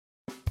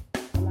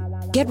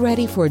Get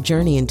ready for a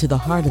journey into the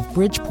heart of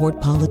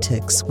Bridgeport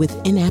politics with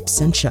In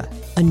Absentia,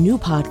 a new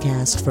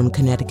podcast from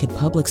Connecticut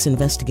Public's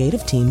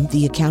investigative team,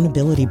 The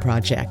Accountability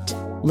Project.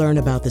 Learn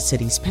about the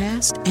city's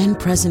past and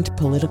present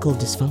political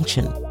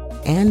dysfunction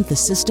and the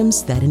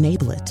systems that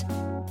enable it.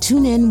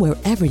 Tune in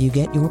wherever you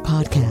get your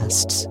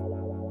podcasts.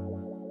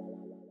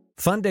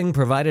 Funding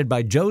provided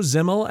by Joe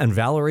Zimmel and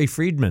Valerie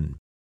Friedman.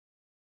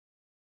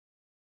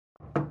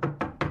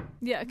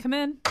 Yeah, come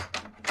in.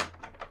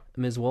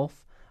 Ms.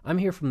 Wolf, I'm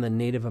here from the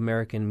Native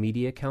American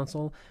Media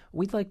Council.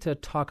 We'd like to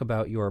talk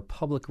about your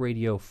public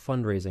radio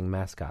fundraising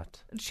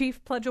mascot.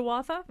 Chief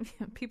Pledgawatha?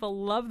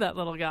 People love that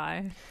little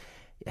guy.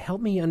 Help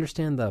me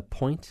understand the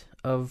point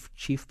of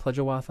Chief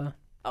Pledgawatha.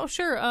 Oh,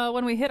 sure.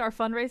 When we hit our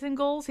fundraising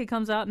goals, he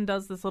comes out and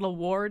does this little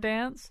war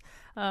dance.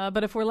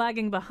 But if we're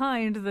lagging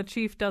behind, the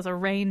chief does a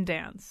rain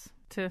dance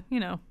to,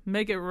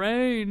 make it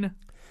rain.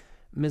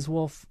 Ms.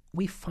 Wolf,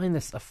 we find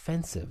this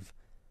offensive.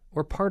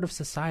 We're part of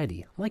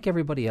society, like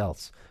everybody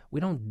else. We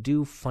don't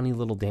do funny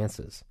little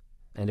dances.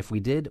 And if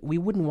we did, we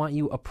wouldn't want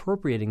you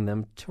appropriating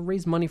them to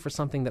raise money for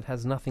something that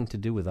has nothing to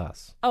do with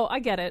us. Oh, I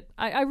get it.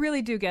 I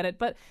really do get it.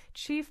 But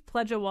Chief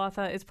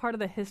Pledgawatha is part of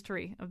the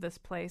history of this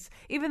place.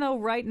 Even though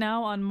right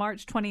now, on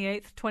March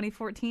 28th,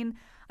 2014,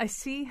 I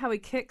see how he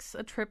kicks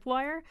a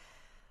tripwire.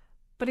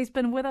 But he's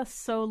been with us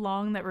so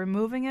long that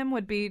removing him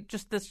would be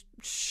just this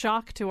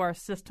shock to our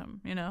system,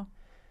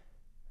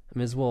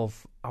 Ms.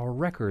 Wolf, our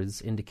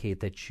records indicate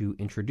that you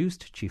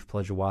introduced Chief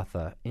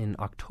Pledgawatha in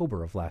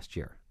October of last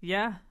year.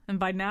 Yeah, and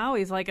by now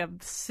he's like a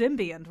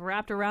symbiont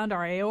wrapped around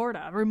our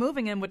aorta.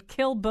 Removing him would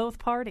kill both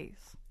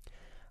parties.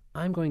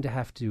 I'm going to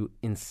have to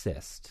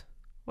insist.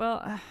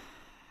 Well,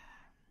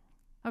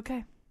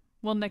 okay.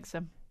 We'll nix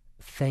him.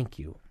 Thank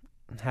you.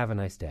 Have a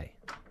nice day.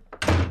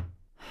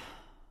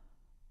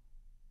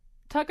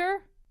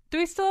 Tucker, do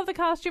we still have the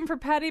costume for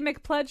Patty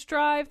McPledge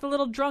Drive, the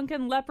little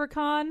drunken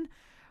leprechaun?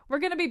 We're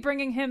going to be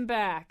bringing him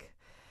back.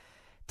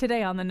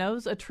 Today on The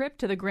Nose, a trip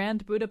to the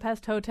Grand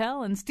Budapest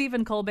Hotel, and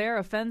Stephen Colbert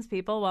offends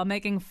people while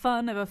making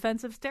fun of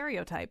offensive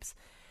stereotypes.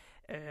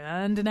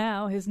 And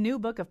now his new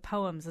book of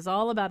poems is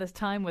all about his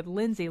time with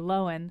Lindsay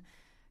Lohan.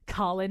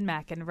 Colin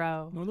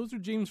McEnroe. No, those are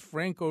James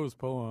Franco's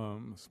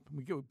poems.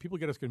 People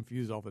get us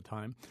confused all the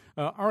time.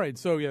 All right,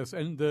 so yes,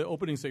 and the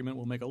opening segment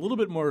will make a little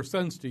bit more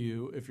sense to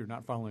you if you're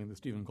not following the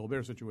Stephen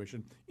Colbert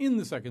situation in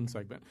the second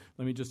segment.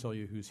 Let me just tell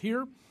you who's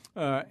here,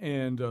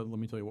 and let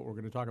me tell you what we're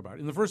going to talk about.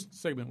 In the first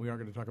segment, we are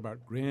going to talk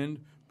about Grand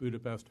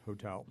Budapest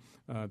Hotel,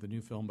 the new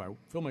film by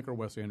filmmaker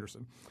Wes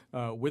Anderson.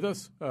 With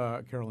us,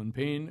 Carolyn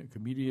Payne,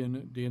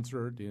 comedian,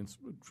 dancer, dance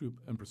troupe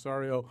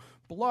impresario,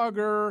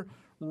 blogger,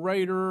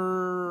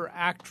 writer,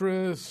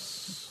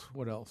 actress,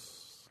 what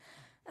else?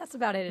 That's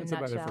about it in a nutshell.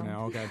 That's about it for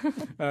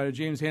now, okay.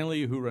 James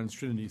Hanley, who runs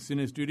Trinity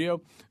Cine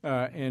Studio,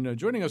 and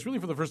joining us really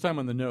for the first time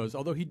on The Nose,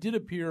 although he did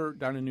appear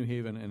down in New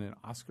Haven in an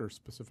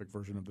Oscar-specific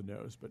version of The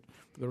Nose, but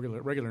for the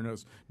regular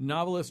Nose,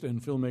 novelist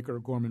and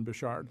filmmaker Gorman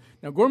Bechard.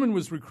 Now, Gorman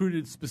was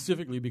recruited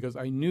specifically because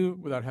I knew,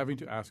 without having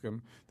to ask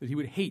him, that he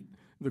would hate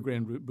the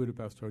Grand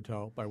Budapest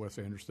Hotel by Wes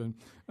Anderson,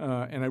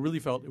 and I really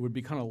felt it would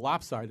be kind of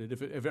lopsided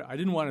if I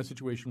didn't want a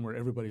situation where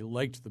everybody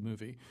liked the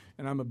movie,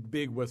 and I'm a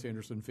big Wes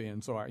Anderson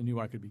fan, so I knew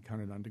I could be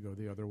counted on to go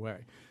the other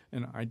way.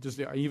 And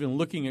even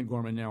looking at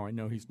Gorman now, I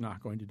know he's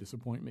not going to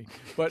disappoint me.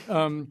 But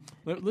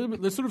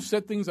let's sort of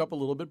set things up a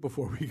little bit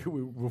before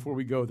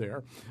we go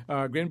there.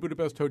 Grand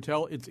Budapest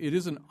Hotel, it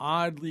is an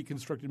oddly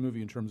constructed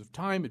movie in terms of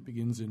time. It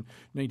begins in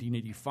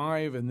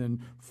 1985 and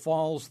then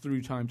falls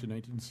through time to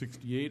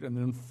 1968 and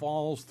then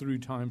falls through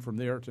time from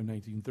there to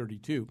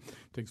 1932.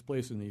 It takes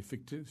place in the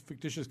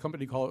fictitious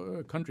country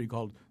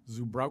called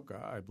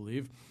Zubrauka, I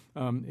believe.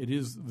 It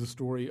is the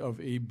story of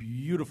a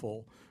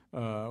beautiful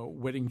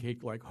wedding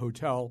cake-like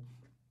hotel.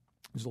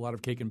 There's a lot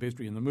of cake and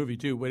pastry in the movie,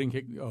 too. Wedding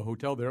cake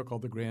hotel there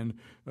called the Grand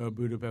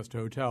Budapest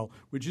Hotel,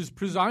 which is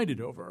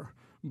presided over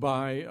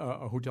by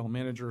a hotel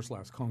manager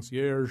 /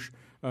 concierge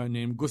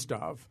named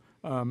Gustav.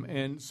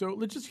 And so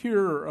let's just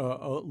hear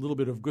a little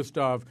bit of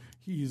Gustav.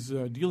 He's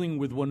dealing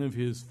with one of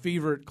his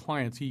favorite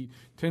clients. He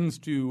tends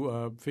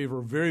to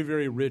favor very,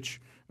 very rich,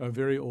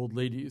 very old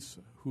ladies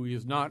who he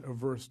is not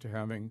averse to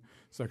having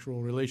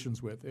sexual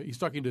relations with. He's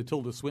talking to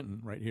Tilda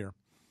Swinton right here.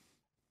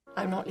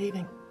 I'm not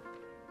leaving.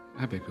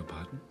 I beg your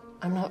pardon?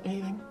 I'm not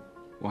leaving.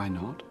 Why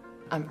not?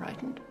 I'm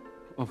frightened.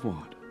 Of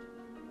what?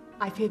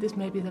 I fear this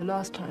may be the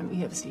last time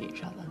we ever see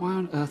each other. Why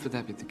on earth would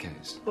that be the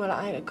case? Well,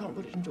 I can't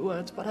put it into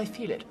words, but I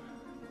feel it.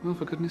 Well,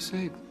 for goodness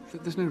sake,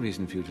 there's no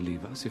reason for you to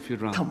leave us if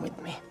you'd rather... Come with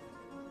me.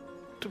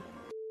 To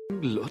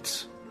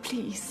Lutz?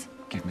 Please.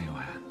 Give me your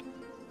hand.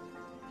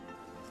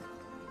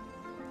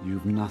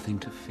 You've nothing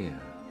to fear.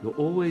 You're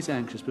always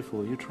anxious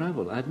before you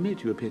travel. I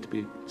admit you appear to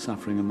be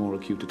suffering a more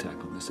acute attack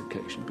on this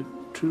occasion, but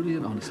truly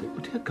and honestly, oh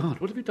dear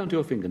God, what have you done to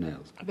your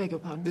fingernails? I beg your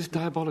pardon? This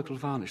diabolical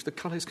varnish. The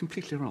colour is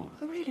completely wrong.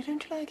 Oh, really?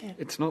 Don't you like it?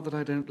 It's not that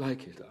I don't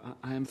like it.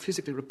 I am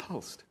physically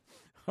repulsed.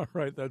 All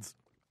right, that's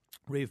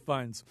Rafe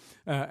Fiennes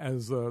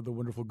as the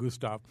wonderful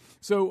Gustav.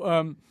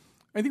 So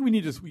I think we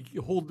need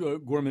to hold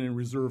Gorman in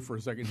reserve for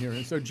a second here.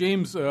 And so,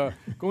 James,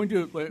 going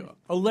to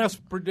a less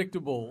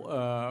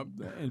predictable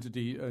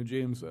entity.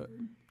 James,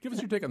 give us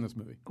your take on this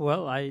movie.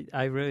 Well,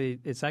 I really,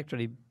 it's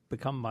actually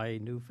become my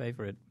new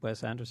favorite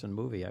Wes Anderson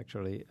movie,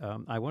 actually.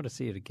 I want to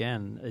see it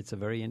again. It's a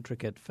very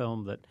intricate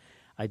film that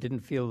I didn't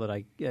feel that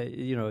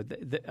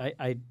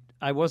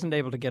I wasn't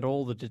able to get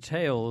all the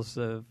details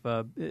of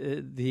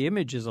the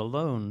images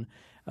alone.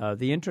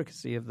 The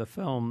intricacy of the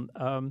film.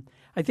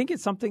 I think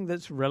it's something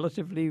that's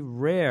relatively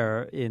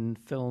rare in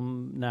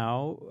film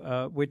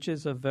now, which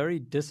is a very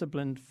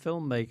disciplined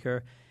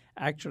filmmaker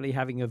actually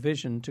having a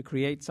vision to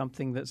create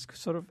something that's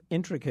sort of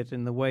intricate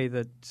in the way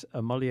that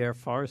a Molière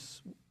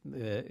farce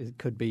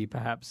could be,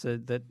 perhaps,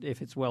 that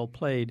if it's well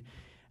played,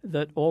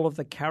 that all of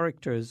the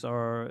characters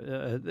are,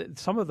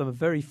 some of them are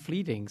very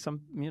fleeting.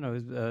 Some,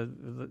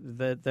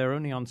 they're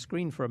only on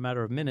screen for a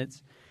matter of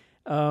minutes.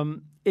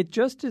 It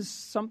just is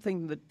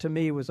something that to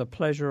me was a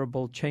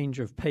pleasurable change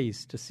of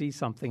pace to see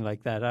something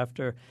like that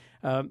after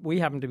we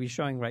happen to be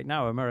showing right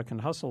now American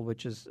Hustle,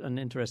 which is an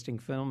interesting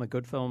film, a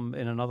good film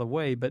in another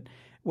way. But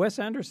Wes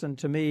Anderson,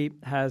 to me,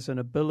 has an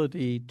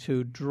ability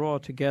to draw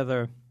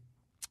together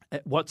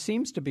what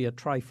seems to be a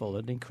trifle,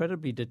 an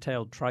incredibly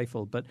detailed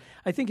trifle. But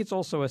I think it's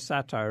also a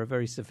satire, a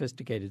very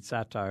sophisticated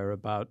satire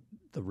about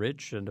the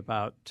rich and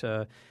about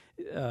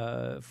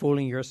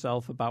fooling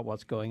yourself about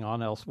what's going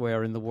on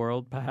elsewhere in the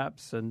world,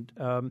 perhaps. And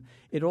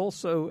it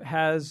also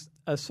has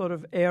a sort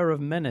of air of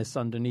menace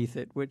underneath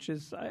it, which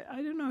is,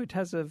 I don't know, it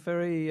has a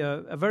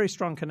very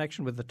strong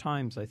connection with the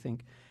times, I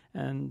think.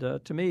 And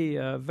to me,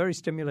 a very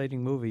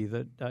stimulating movie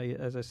that,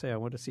 as I say, I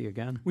want to see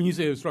again. When you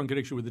say a strong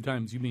connection with the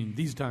times, you mean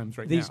these times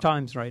right now? These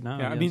times right now,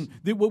 yeah. Yes. I mean,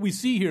 what we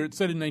see here, it's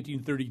set in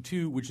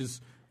 1932, which is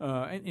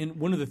and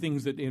one of the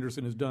things that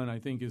Anderson has done, I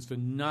think, is to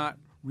not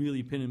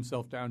really pin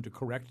himself down to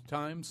correct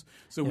times.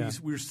 So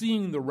we're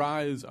seeing the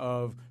rise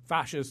of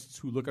fascists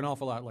who look an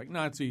awful lot like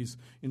Nazis.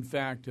 In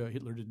fact,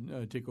 Hitler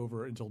didn't take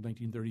over until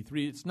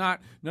 1933. It's none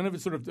of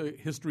it's sort of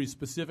history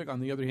specific. On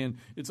the other hand,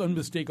 it's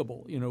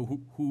unmistakable. You know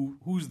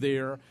who's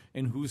there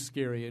and who's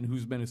scary and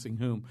who's menacing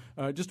whom.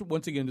 Just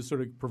once again to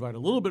sort of provide a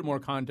little bit more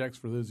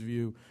context for those of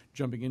you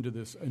jumping into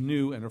this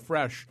anew and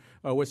afresh.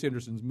 Wes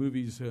Anderson's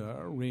movies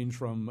range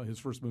from his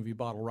first movie,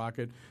 Bottle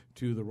Rocket,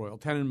 to the Royal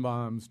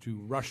Tenenbaums, to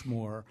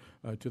Rushmore,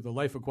 to The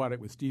Life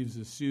Aquatic with Steve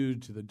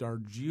Zissou, to the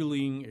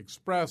Darjeeling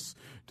Express,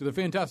 to the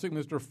Fantastic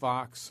Mr.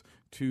 Fox,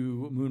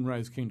 to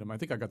Moonrise Kingdom. I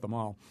think I got them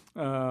all.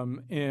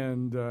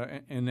 And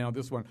now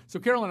this one. So,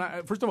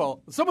 Carolyn, first of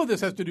all, some of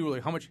this has to do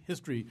with how much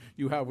history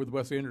you have with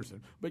Wes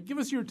Anderson. But give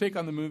us your take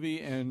on the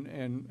movie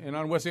and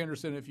on Wes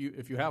Anderson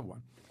if you have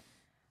one.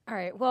 All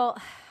right. Well,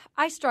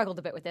 I struggled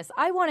a bit with this.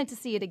 I wanted to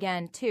see it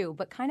again, too,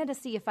 but kind of to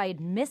see if I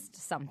had missed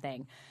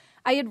something.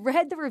 I had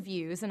read the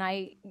reviews, and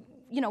I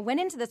went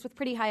into this with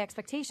pretty high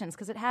expectations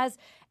because it has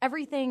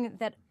everything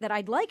that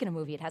I'd like in a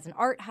movie. It has an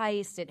art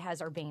heist. It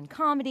has urbane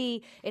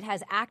comedy. It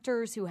has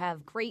actors who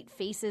have great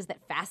faces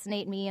that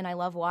fascinate me and I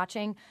love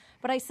watching.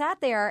 But I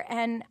sat there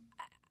and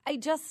I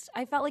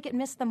felt like it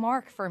missed the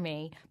mark for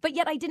me. But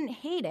yet I didn't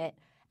hate it.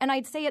 And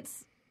I'd say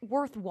it's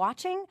worth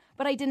watching,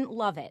 but I didn't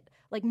love it.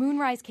 Like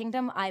Moonrise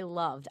Kingdom, I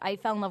loved. I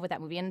fell in love with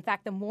that movie. And in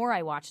fact, the more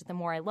I watched it, the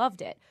more I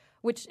loved it,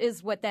 which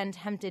is what then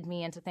tempted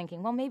me into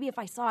thinking, well, maybe if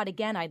I saw it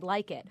again, I'd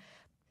like it.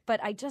 But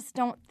I just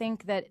don't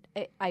think that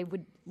I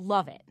would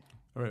love it.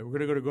 All right, we're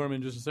going to go to Gorman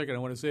in just a second. I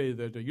want to say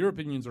that your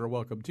opinions are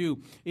welcome,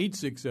 too.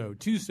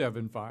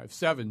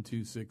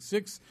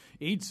 860-275-7266,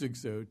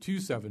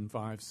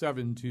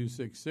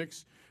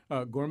 860-275-7266.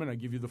 Gorman, I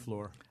give you the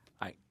floor.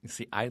 I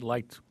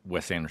liked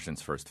Wes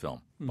Anderson's first film,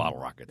 Bottle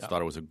Rockets.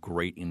 Thought it was a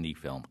great indie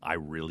film. I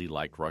really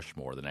liked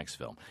Rushmore, the next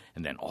film.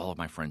 And then all of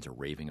my friends are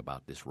raving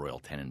about this Royal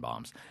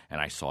Tenenbaums.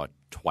 And I saw it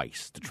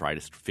twice to try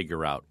to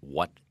figure out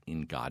what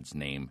in God's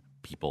name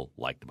people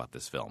liked about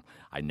this film.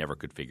 I never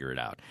could figure it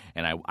out.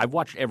 And I've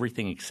watched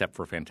everything except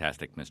for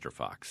Fantastic Mr.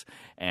 Fox.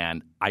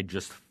 And I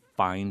just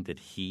find that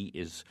he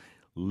is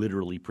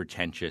literally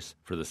pretentious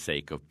for the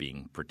sake of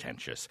being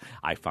pretentious.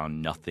 I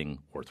found nothing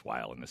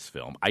worthwhile in this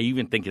film. I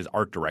even think his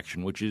art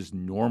direction, which is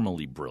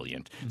normally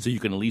brilliant, so you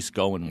can at least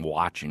go and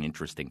watch an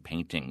interesting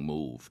painting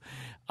move.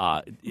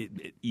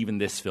 Even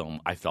this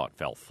film, I thought,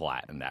 fell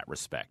flat in that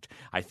respect.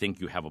 I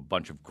think you have a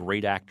bunch of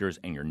great actors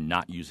and you're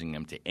not using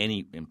them to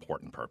any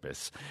important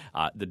purpose.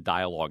 The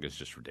dialogue is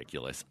just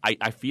ridiculous.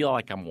 I feel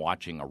like I'm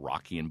watching a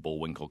Rocky and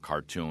Bullwinkle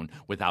cartoon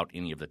without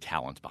any of the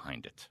talent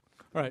behind it.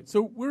 All right,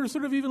 so we're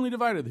sort of evenly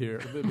divided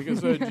here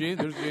because there's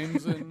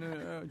James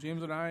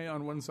and I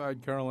on one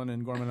side, Carolyn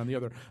and Gorman on the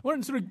other. I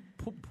want to sort of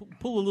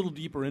pull a little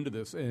deeper into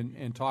this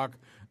and talk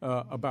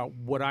about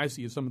what I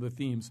see as some of the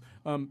themes.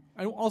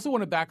 I also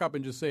want to back up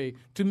and just say,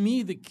 to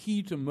me, the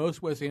key to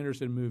most Wes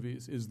Anderson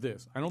movies is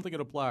this. I don't think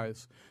it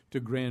applies to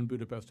Grand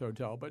Budapest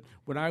Hotel, but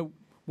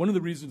one of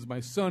the reasons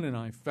my son and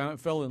I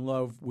fell in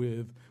love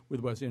with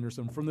Wes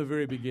Anderson from the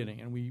very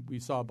beginning, and we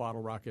saw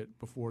Bottle Rocket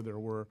before there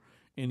were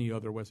any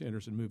other Wes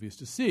Anderson movies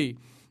to see.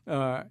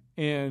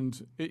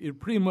 And it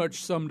pretty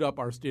much summed up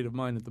our state of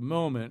mind at the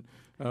moment.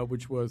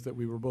 which was that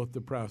we were both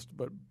depressed,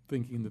 but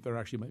thinking that there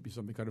actually might be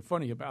something kind of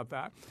funny about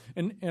that.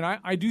 And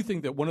I do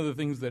think that one of the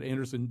things that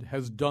Anderson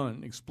has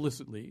done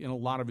explicitly in a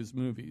lot of his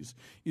movies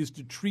is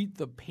to treat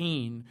the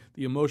pain,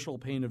 the emotional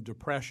pain of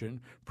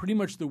depression, pretty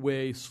much the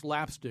way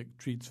slapstick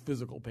treats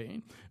physical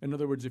pain. In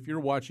other words, if you're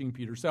watching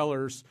Peter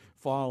Sellers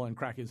fall and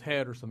crack his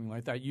head or something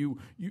like that, you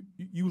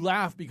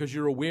laugh because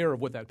you're aware of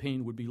what that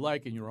pain would be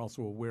like, and you're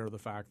also aware of the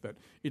fact that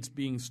it's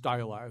being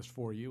stylized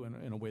for you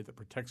in a way that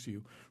protects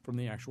you from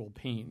the actual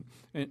pain.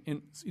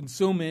 And in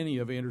so many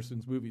of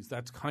Anderson's movies,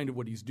 that's kind of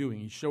what he's doing.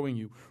 He's showing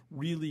you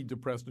really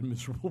depressed and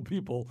miserable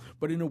people,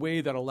 but in a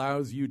way that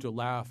allows you to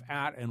laugh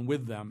at and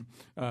with them,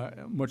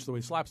 much the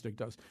way slapstick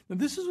does. Now,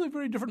 this is a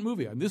very different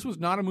movie. And this was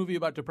not a movie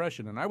about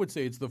depression, and I would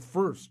say it's the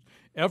first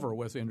ever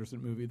Wes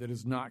Anderson movie that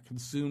is not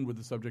consumed with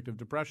the subject of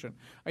depression.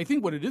 I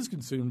think what it is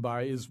consumed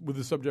by is with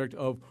the subject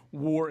of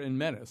war and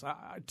menace.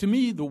 To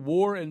me, the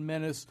war and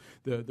menace,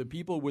 the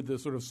people with the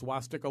sort of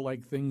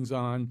swastika-like things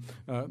on,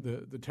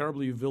 the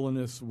terribly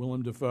villainous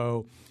Willem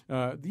Dafoe,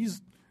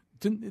 these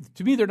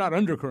to me they're not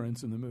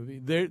undercurrents in the movie.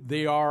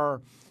 They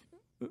are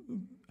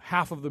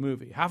half of the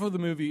movie. Half of the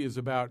movie is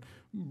about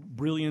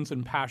brilliance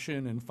and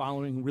passion and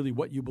following really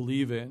what you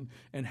believe in,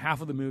 and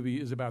half of the movie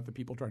is about the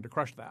people trying to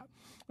crush that,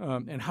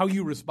 and how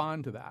you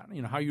respond to that.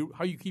 How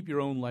you keep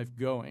your own life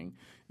going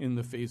in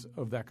the face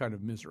of that kind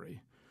of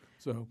misery.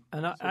 So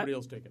somebody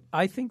else take it.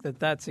 I think that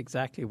that's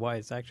exactly why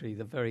it's actually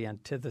the very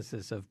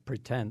antithesis of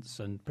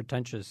pretense and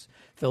pretentious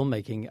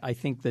filmmaking. I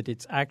think that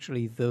it's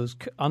actually those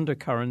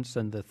undercurrents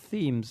and the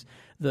themes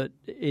that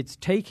it's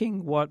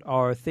taking what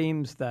are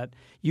themes that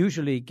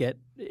usually get,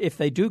 if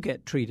they do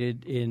get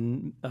treated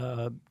in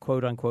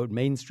quote-unquote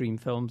mainstream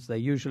films, they're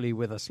usually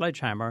with a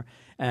sledgehammer,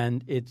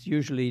 and it's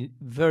usually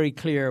very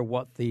clear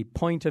what the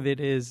point of it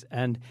is,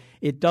 and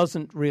it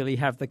doesn't really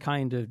have the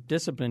kind of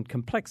disciplined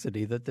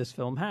complexity that this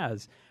film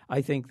has.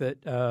 I think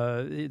that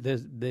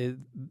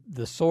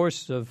the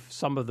source of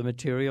some of the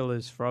material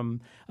is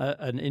from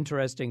an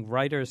interesting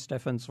writer,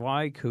 Stefan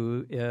Zweig,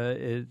 who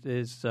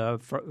is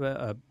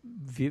a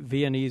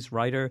Viennese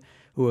writer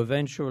who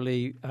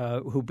eventually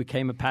who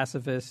became a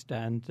pacifist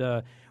and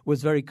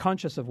was very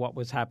conscious of what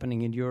was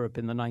happening in Europe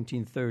in the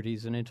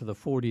 1930s and into the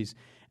 40s.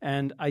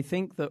 And I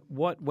think that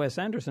what Wes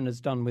Anderson has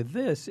done with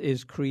this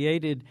is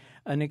created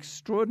an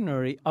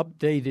extraordinary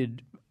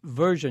updated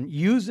version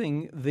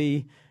using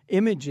the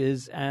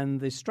images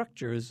and the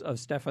structures of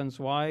Stefan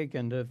Zweig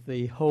and of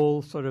the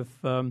whole sort of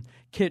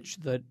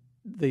kitsch that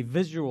the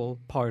visual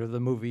part of the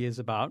movie is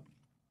about,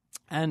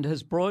 and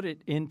has brought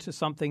it into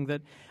something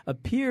that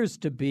appears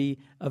to be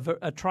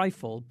a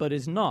trifle, but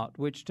is not,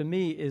 which to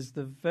me is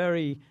the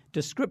very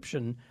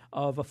description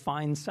of a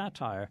fine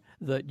satire,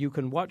 that you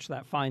can watch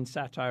that fine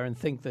satire and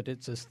think that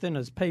it's as thin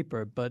as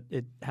paper, but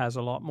it has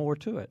a lot more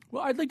to it.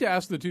 Well, I'd like to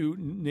ask the two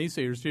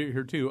naysayers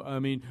here, too. I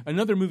mean,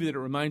 another movie that it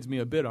reminds me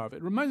a bit of,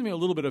 it reminds me a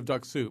little bit of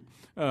Duck Soup,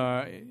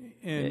 yes.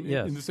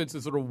 In the sense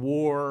that sort of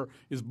war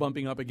is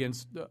bumping up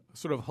against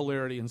sort of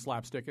hilarity and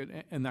slapstick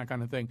and that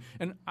kind of thing.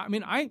 And, I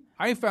mean,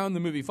 I found the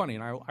movie funny,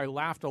 and I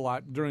laughed a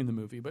lot during the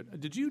movie.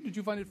 But did you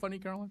find it funny,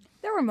 Caroline?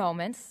 There were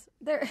moments.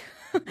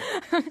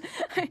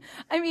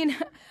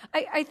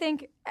 I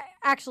think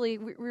actually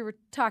we were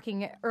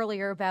talking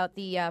earlier about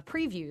the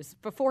previews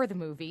before the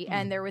movie,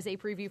 and there was a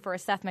preview for a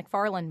Seth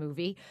MacFarlane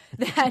movie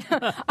that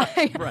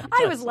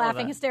I was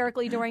laughing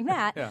hysterically during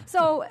that. Yeah.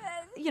 So,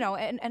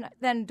 and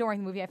then during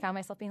the movie I found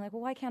myself being like,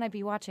 well, why can't I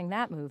be watching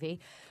that movie?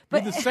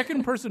 But you're the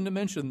second person to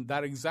mention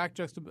that exact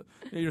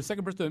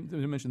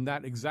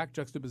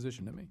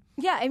juxtaposition to me.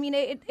 Yeah, I mean,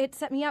 it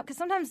set me up because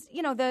sometimes,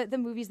 the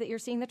movies that you're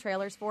seeing the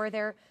trailers for,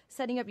 they're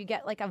setting up, you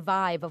get like a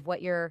vibe of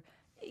what you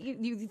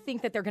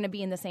think that they're going to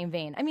be in the same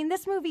vein. I mean,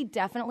 this movie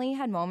definitely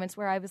had moments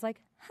where I was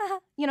like, haha,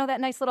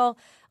 that nice little,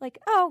 like,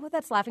 oh, well,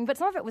 that's laughing. But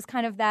some of it was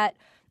kind of that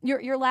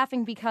you're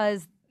laughing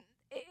because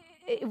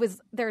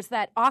there's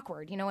that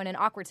awkward, in an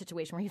awkward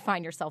situation where you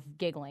find yourself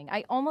giggling.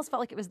 I almost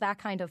felt like it was that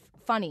kind of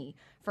funny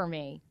for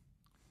me.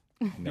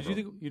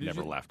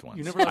 Never laughed once.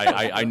 You never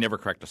laughed? I never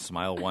cracked a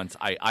smile once.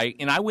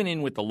 I went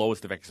in with the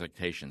lowest of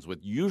expectations.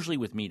 Usually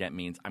with me, that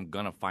means I'm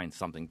going to find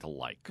something to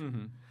like.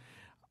 Mm-hmm.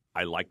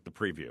 I liked the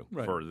preview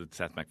for the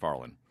Seth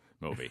MacFarlane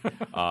movie.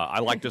 I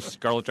liked the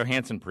Scarlett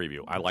Johansson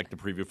preview. I liked the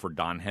preview for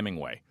Don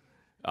Hemingway.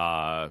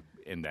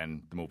 And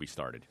then the movie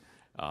started.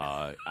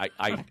 I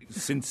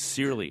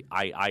sincerely,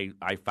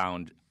 I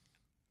found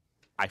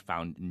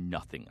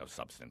nothing of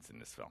substance in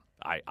this film.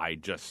 I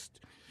just,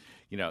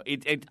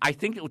 I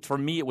think for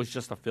me it was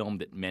just a film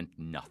that meant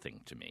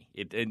nothing to me.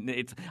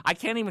 I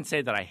can't even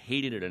say that I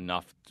hated it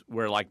enough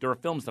where like there are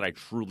films that I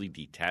truly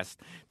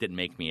detest that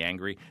make me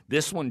angry.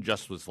 This one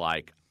just was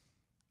like.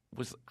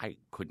 I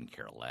couldn't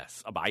care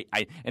less.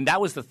 And that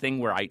was the thing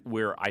where I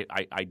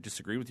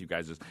disagree with you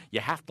guys is you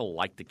have to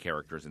like the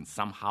characters and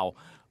somehow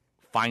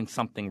find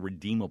something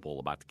redeemable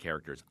about the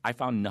characters. I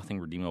found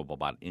nothing redeemable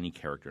about any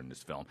character in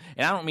this film.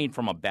 And I don't mean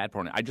from a bad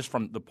point. I just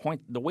from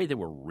the way they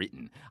were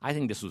written. I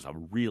think this was a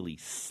really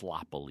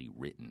sloppily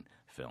written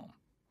film.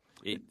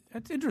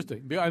 That's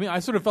interesting. I mean, I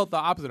sort of felt the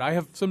opposite. I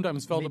have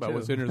sometimes felt Me about too.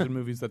 Wes Anderson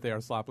movies that they are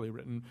sloppily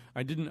written.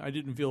 I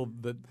didn't feel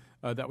that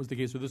that was the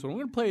case with this one. We're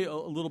going to play a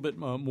little bit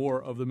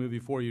more of the movie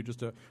for you, just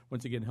to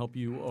once again help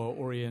you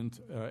orient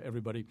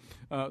everybody.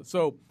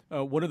 So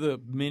one of the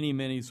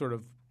many sort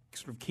of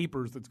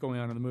capers that's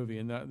going on in the movie,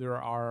 and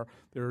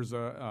there's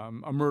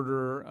a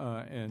murder,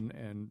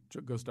 and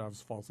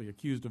Gustav's falsely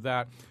accused of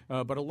that.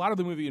 But a lot of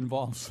the movie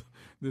involves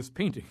this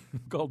painting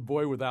called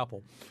 "Boy with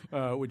Apple,"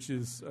 which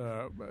is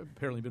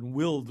apparently been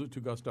willed to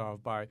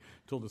Gustav by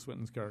Tilda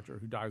Swinton's character,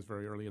 who dies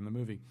very early in the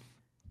movie.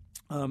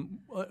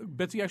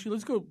 Betsy,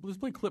 actually, let's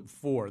play clip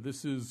 4.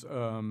 This is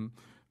a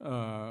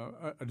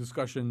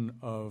discussion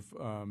of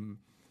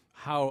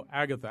how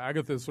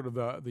Agatha is sort of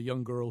the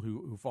young girl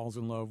who falls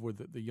in love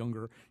with the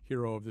younger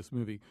hero of this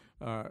movie.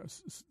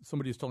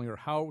 Somebody is telling her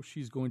how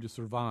she's going to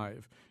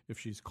survive if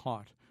she's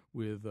caught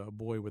with a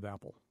boy with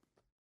apple.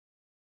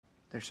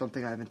 There's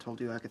something I haven't told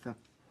you, Agatha.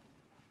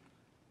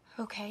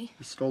 Okay.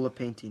 He stole a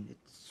painting.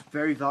 It's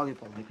very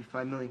valuable, maybe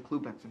 5 million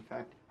Klubecks, in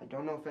fact. I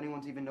don't know if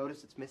anyone's even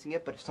noticed it's missing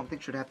it, but if something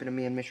should happen to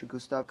me and Mr.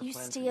 Gustav... You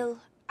steal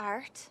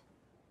art?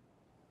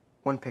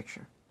 One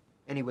picture.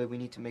 Anyway, we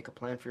need to make a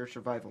plan for your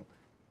survival.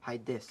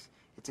 Hide this.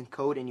 It's in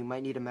code, and you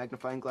might need a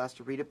magnifying glass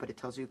to read it, but it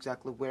tells you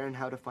exactly where and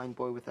how to find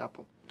Boy with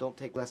Apple. Don't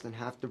take less than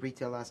half the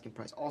retail asking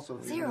price.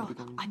 Also, Zero.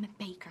 I'm a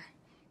baker.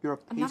 You're a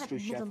I'm not a pastry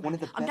chef, middleman. one of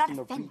the I'm best not in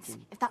a the fence,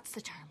 region. if that's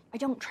the term. I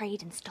don't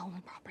trade in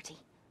stolen property.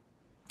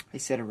 I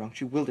said it wrong.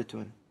 She willed it to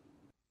him.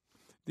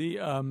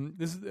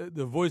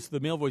 The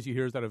male voice you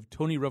hear is that of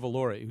Tony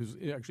Revolori, who's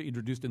actually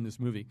introduced in this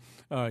movie.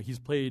 He's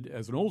played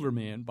as an older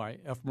man by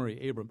F. Murray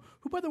Abraham,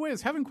 who, by the way,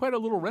 is having quite a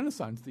little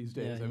renaissance these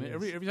days. Yeah, I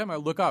mean, he is. every time I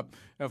look up,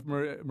 F.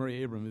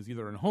 Murray Abraham is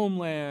either in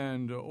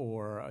Homeland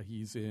or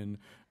he's in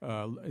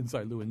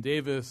Inside Llewyn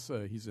Davis.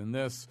 He's in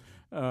this.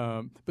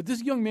 But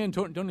this young man,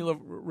 Tony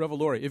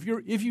Revolori,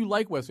 if you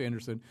like Wes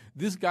Anderson,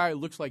 this guy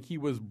looks like he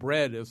was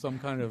bred as some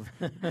kind of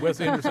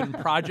Wes Anderson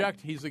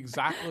project. He's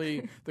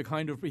exactly the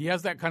kind of he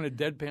has that kind of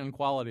deadpan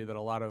quality that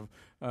a lot of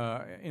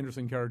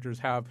Anderson characters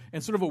have,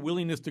 and sort of a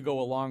willingness to go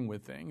along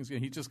with things. You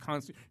know, he's just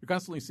you're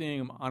constantly seeing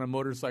him on a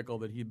motorcycle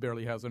that he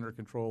barely has under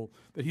control.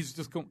 That he's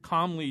just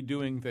calmly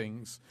doing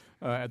things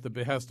at the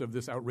behest of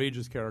this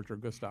outrageous character,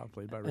 Gustav,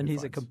 played by Ray And he's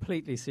a Fiennes.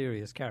 completely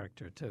serious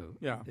character too.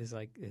 Yeah, it's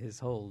like his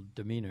whole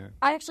demeanor.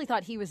 I actually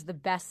thought he was the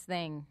best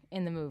thing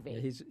in the movie.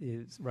 Yeah,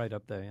 he's right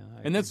up there. Yeah,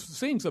 and that's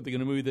saying something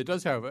in a movie that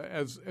does have,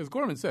 as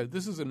Gorman said,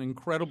 this is an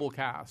incredible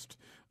cast,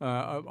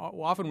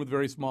 often with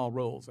very small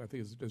roles. I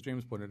think, as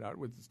James pointed out,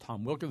 with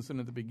Tom Wilkinson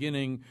at the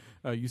beginning,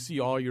 you see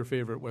all your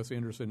favorite Wes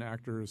Anderson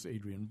actors,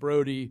 Adrian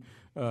Brody,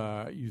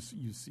 you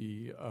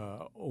see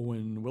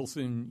Owen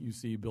Wilson, you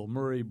see Bill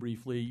Murray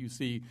briefly, you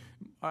see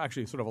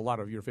actually sort of a lot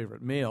of your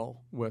favorite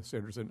male Wes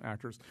Anderson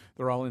actors.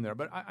 They're all in there.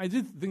 But I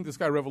did think this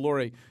guy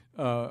Revolori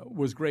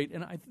was great.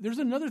 And there's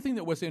another thing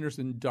that Wes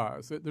Anderson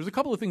does. There's a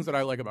couple of things that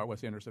I like about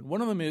Wes Anderson.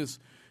 One of them is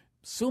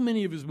so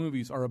many of his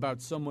movies are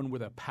about someone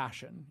with a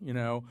passion,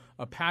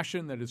 a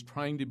passion that is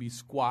trying to be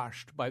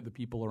squashed by the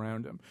people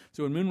around him.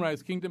 So in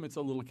Moonrise Kingdom, it's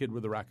a little kid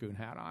with a raccoon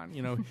hat on.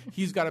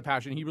 He's got a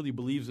passion. He really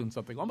believes in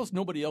something. Almost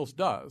nobody else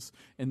does,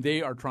 and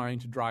they are trying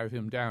to drive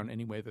him down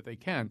any way that they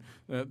can.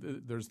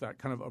 There's that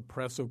kind of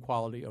oppressive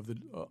quality of the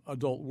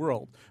adult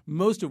world,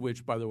 most of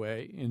which, by the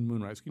way, in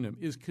Moonrise Kingdom,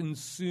 is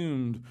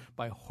consumed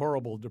by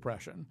horrible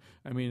depression.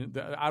 I mean,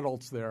 the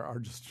adults there are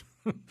just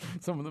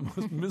some of the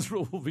most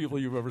miserable people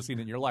you've ever seen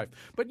in your life.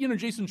 But,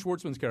 Jason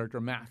Schwartzman's character,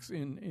 Max,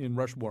 in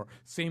Rushmore,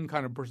 same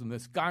kind of person,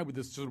 this guy with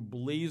this sort of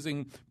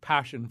blazing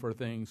passion for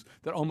things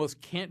that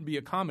almost can't be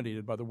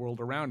accommodated by the world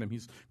around him.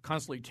 He's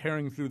constantly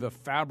tearing through the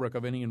fabric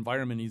of any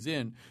environment he's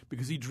in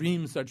because he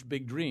dreams such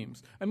big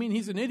dreams. I mean,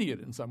 he's an idiot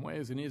in some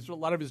ways, and a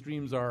lot of his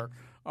dreams are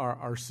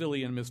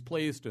silly and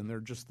misplaced, and they're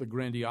just the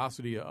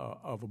grandiosity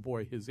of a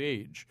boy his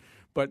age.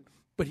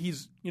 But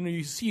he's,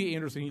 you see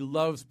Anderson, he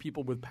loves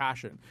people with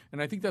passion.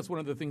 And I think that's one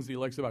of the things that he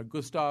likes about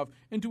Gustav,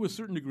 and to a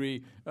certain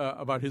degree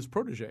about his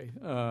protege,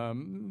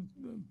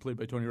 played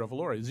by Tony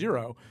Revolori,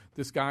 Zero,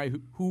 this guy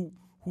who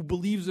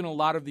believes in a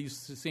lot of these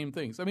same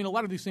things. I mean, a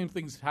lot of these same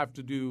things have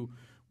to do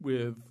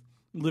with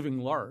living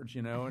large,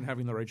 and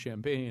having the right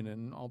champagne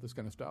and all this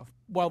kind of stuff,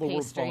 while the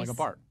world's falling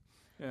apart.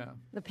 Yeah.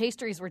 The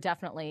pastries were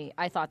definitely,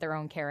 I thought, their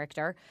own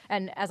character.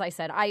 And as I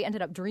said, I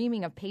ended up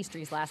dreaming of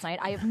pastries last night.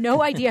 I have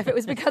no idea if it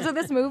was because of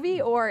this movie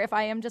or if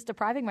I am just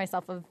depriving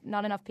myself of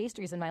not enough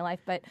pastries in my life.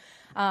 But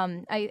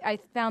I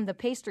found the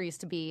pastries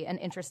to be an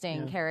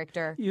interesting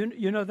character.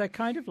 They're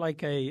kind of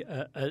like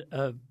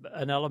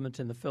an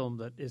element in the film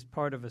that is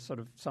part of a sort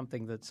of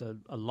something that's a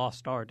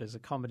lost art, as a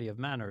comedy of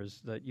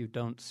manners that you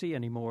don't see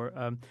anymore.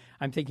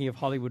 I'm thinking of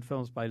Hollywood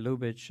films by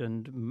Lubitsch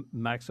and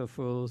Max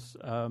Ophuls,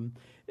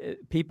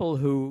 people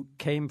who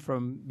came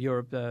from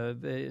Europe.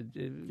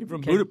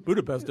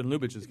 Budapest in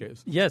Lubitsch's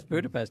case. Yes,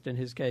 Budapest in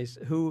his case,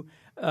 who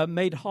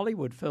made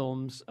Hollywood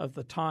films of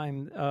the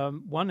time.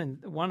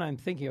 One I'm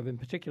thinking of in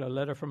particular,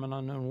 Letter from an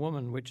Unknown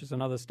Woman, which is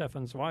another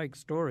Stefan Zweig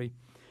story.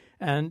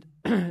 And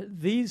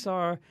these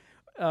are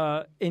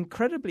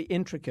incredibly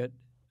intricate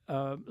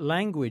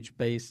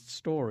language-based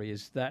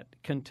stories that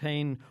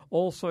contain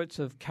all sorts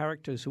of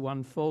characters who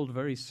unfold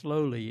very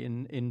slowly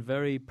in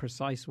very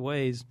precise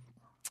ways.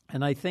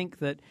 And I think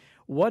that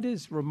what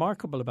is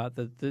remarkable about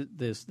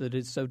this that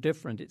is so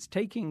different, it's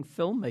taking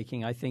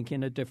filmmaking, I think,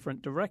 in a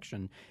different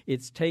direction.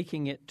 It's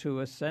taking it to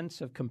a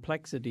sense of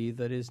complexity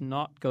that is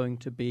not going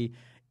to be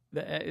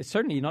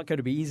certainly not going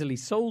to be easily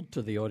sold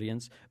to the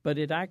audience, but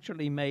it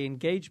actually may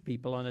engage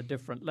people on a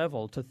different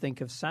level to think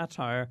of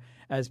satire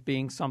as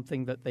being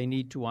something that they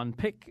need to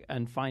unpick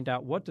and find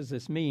out, what does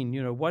this mean?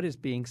 What is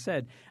being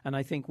said? And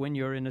I think when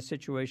you're in a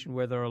situation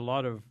where there are a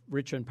lot of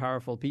rich and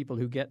powerful people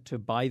who get to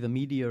buy the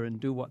media and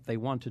do what they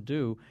want to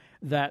do,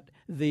 that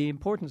the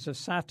importance of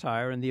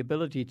satire and the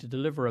ability to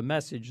deliver a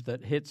message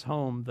that hits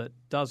home that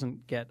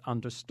doesn't get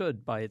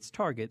understood by its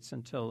targets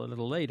until a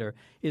little later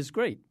is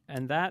great.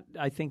 And that,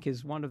 I think,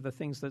 is one of the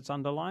things that's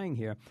underlying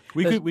here.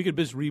 We could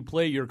just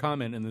replay your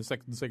comment in the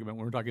second segment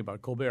when we're talking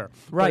about Colbert.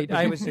 Right. But,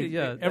 I was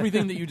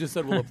everything that you just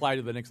said will apply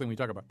to the next thing we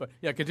talk about. But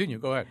yeah, continue.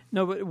 Go ahead.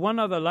 No, but one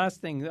other last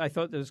thing I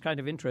thought that was kind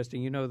of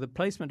interesting. The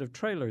placement of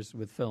trailers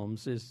with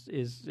films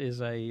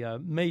is a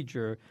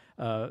major,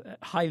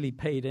 highly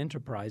paid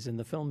enterprise in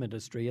the film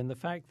industry, and the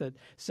fact that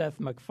Seth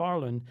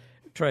MacFarlane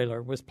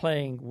trailer was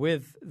playing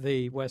with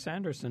the Wes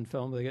Anderson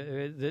film,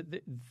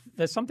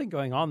 there's something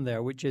going on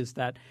there, which is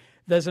that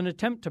there's an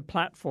attempt to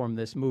platform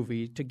this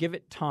movie, to give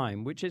it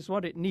time, which is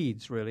what it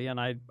needs, really, and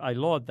I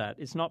laud that.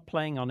 It's not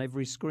playing on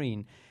every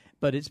screen,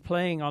 but it's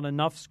playing on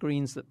enough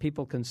screens that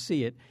people can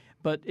see it.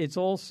 But it's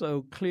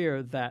also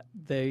clear that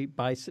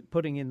by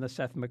putting in the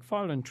Seth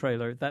MacFarlane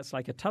trailer, that's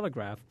like a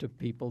telegraph to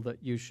people that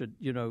you should,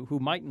 who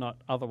might not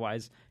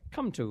otherwise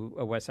come to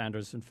a Wes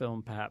Anderson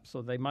film, perhaps,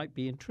 or they might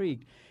be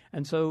intrigued.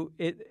 And so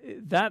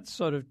that's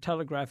sort of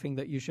telegraphing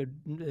that you should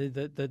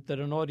that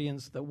an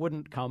audience that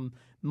wouldn't come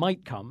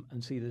might come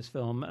and see this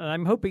film. And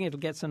I'm hoping it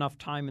gets enough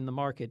time in the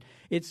market.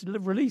 Its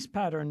release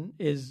pattern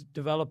is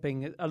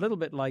developing a little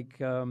bit like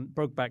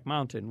Brokeback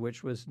Mountain,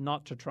 which was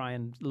not to try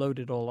and load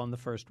it all on the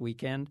first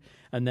weekend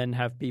and then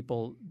have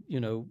people,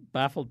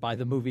 baffled by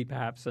the movie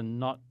perhaps and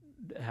not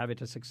have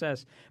it a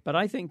success. But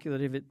I think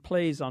that if it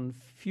plays on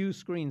few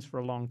screens for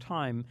a long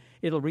time,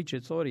 it'll reach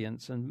its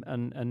audience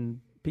and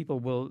people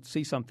will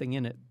see something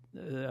in it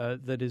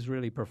that is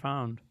really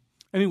profound.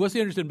 I mean, Wes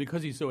Anderson,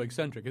 because he's so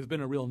eccentric, has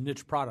been a real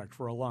niche product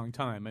for a long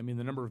time. I mean,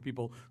 the number of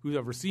people who've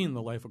ever seen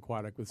The Life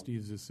Aquatic with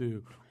Steve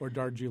Zissou or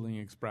Darjeeling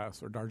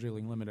Express or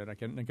Darjeeling Limited, I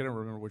can't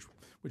remember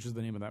which is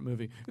the name of that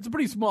movie. It's a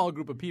pretty small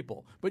group of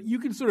people. But you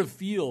can sort of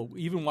feel,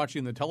 even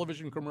watching the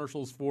television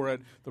commercials for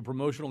it, the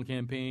promotional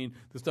campaign,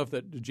 the stuff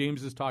that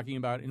James is talking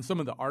about, in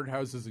some of the art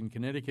houses in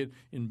Connecticut,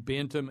 in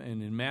Bantam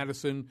and in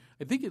Madison.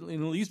 I think in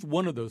at least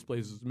one of those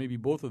places, maybe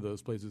both of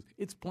those places,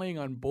 it's playing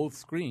on both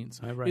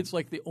screens. Right. It's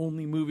like the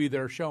only movie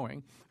they're showing.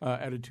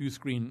 At a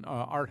two-screen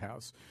art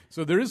house.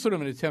 So there is sort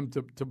of an attempt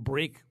to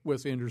break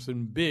Wes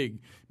Anderson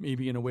big,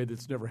 maybe in a way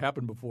that's never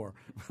happened before.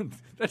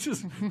 That's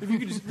just, if you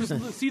could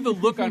just see the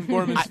look on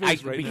Gorman's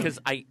face right because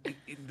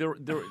now.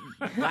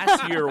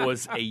 Last year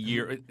was a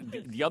year.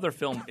 The other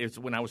film is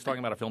when I was talking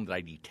about a film that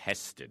I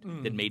detested,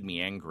 that made me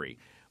angry.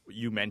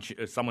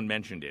 Someone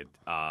mentioned it,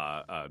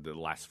 the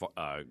last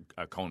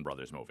Coen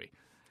Brothers movie.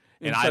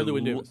 And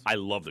I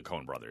love the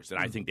Coen Brothers, and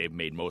I think they've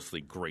made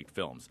mostly great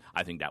films.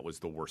 I think that was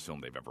the worst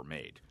film they've ever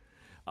made,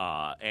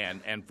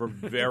 and for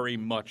very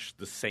much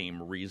the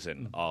same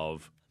reason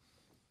of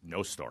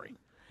no story.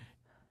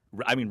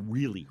 I mean,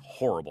 really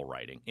horrible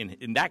writing.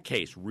 In that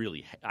case,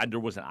 really, there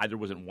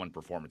wasn't one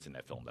performance in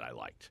that film that I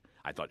liked.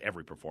 I thought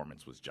every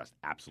performance was just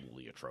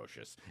absolutely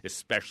atrocious,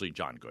 especially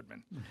John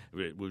Goodman,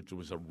 which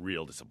was a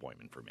real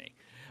disappointment for me.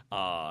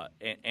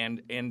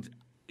 And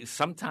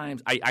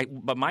sometimes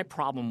but my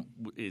problem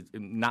is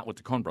not with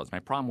the Coen Brothers. My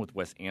problem with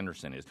Wes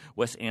Anderson is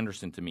Wes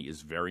Anderson to me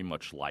is very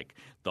much like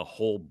the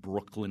whole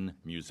Brooklyn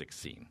music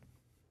scene.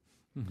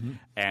 Mm-hmm.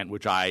 And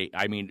which I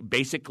mean,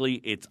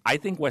 basically I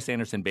think Wes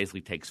Anderson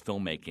basically takes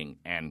filmmaking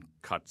and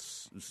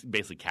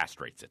basically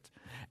castrates it.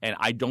 And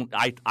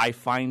I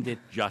find it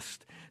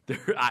just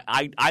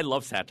I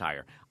love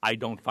satire. I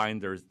don't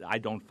find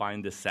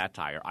this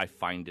satire. I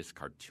find this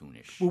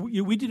cartoonish. Well,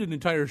 we did an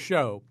entire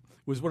show.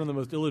 Was one of the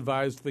most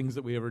ill-advised things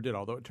that we ever did,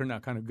 although it turned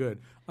out kind of good,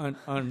 on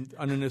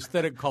an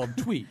aesthetic called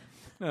twee,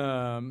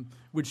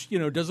 which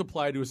does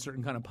apply to a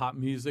certain kind of pop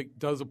music,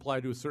 does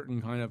apply to a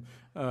certain kind of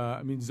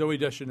Zooey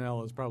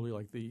Deschanel is probably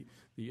like the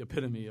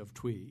epitome of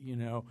twee,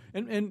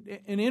 and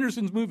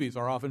Anderson's movies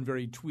are often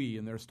very twee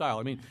in their style.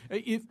 I mean,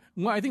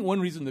 I think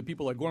one reason that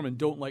people like Gorman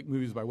don't like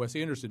movies by Wes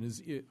Anderson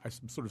is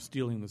I'm sort of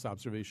stealing this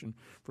observation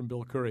from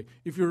Bill Curry.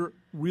 If you're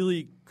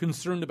really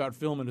concerned about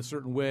film in a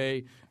certain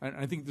way, and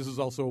I think this is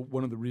also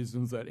one of the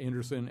reasons that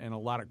Anderson and a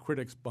lot of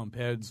critics bump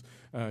heads.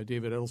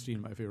 David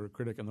Edelstein, my favorite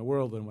critic in the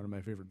world and one of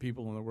my favorite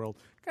people in the world,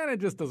 kind of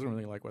just doesn't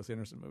really like Wes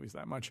Anderson movies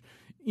that much,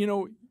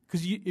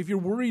 because if you're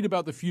worried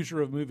about the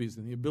future of movies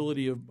and the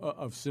ability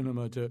of cinema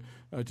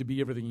cinema to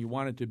be everything you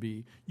want it to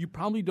be, you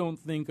probably don't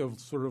think of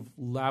sort of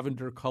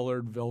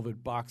lavender-colored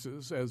velvet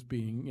boxes as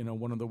being,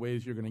 one of the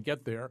ways you're going to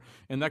get there.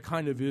 And that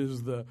kind of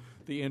is the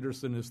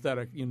Anderson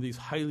aesthetic, these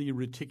highly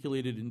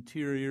reticulated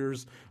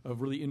interiors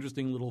of really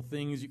interesting little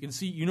things. You can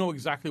see,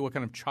 exactly what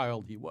kind of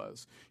child he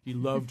was. He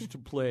loved to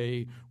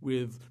play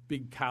with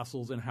big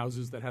castles and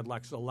houses that had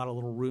a lot of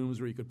little rooms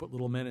where you could put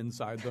little men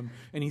inside them,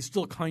 and he's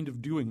still kind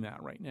of doing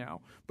that right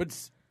now.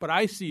 But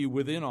I see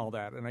within all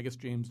that, and I guess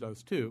James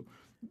does too,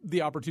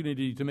 the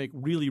opportunity to make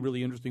really,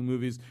 really interesting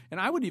movies. And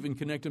I would even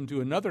connect him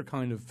to another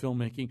kind of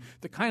filmmaking,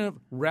 the kind of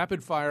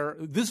rapid fire.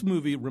 This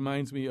movie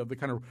reminds me of the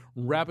kind of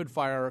rapid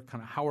fire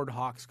kind of Howard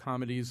Hawks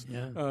comedies,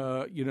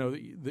 that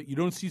you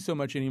don't see so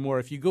much anymore.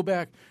 If you go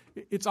back,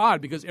 it's odd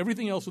because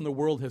everything else in the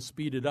world has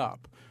speeded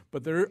up,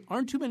 but there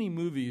aren't too many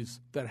movies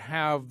that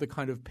have the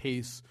kind of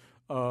pace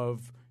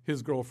of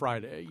His Girl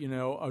Friday,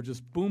 of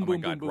just boom,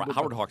 boom, boom, boom.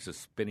 Howard Hawks is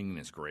spinning in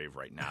his grave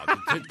right now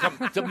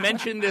to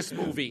mention this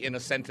movie in a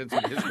sentence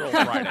with His Girl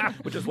Friday,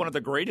 which is one of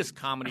the greatest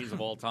comedies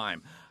of all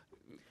time.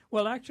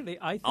 Well, actually,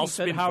 I think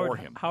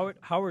that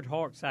Howard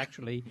Hawks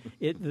actually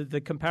the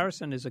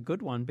comparison is a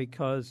good one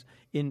because,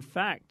 in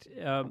fact,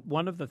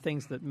 one of the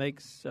things that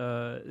makes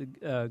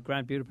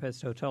Grand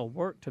Budapest Hotel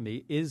work to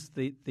me is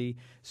the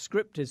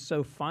script is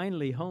so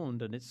finely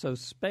honed and it's so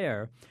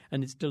spare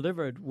and it's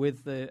delivered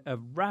with a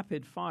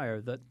rapid fire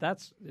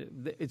that's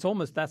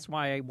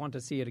why I want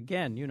to see it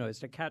again. Is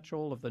to catch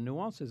all of the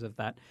nuances of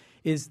that.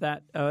 Is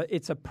that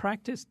it's a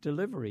practiced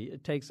delivery.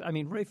 It takes.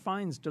 Ray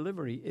Fiennes'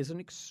 delivery is an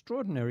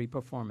extraordinary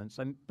performance.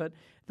 But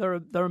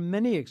there are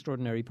many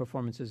extraordinary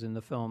performances in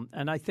the film,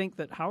 and I think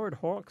that Howard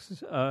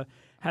Hawks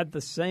had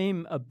the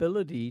same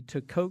ability to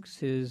coax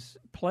his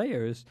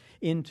players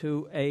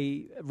into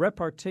a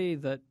repartee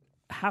that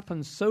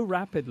happens so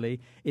rapidly.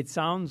 It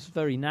sounds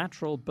very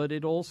natural, but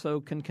it also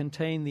can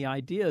contain the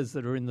ideas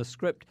that are in the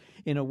script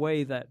in a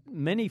way that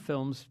many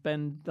films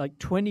spend like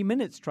 20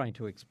 minutes trying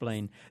to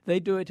explain. They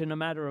do it in a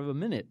matter of a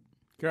minute.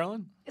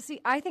 Carolyn? See,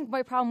 I think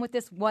my problem with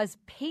this was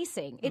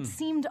pacing. It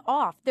seemed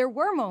off. There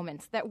were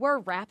moments that were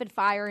rapid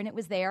fire and it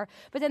was there,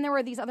 but then there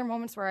were these other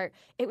moments where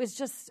it was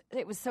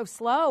so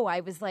slow.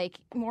 I was like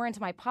more into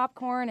my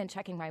popcorn and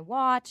checking my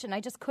watch, and I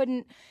just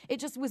couldn't.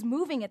 It just was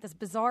moving at this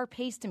bizarre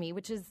pace to me,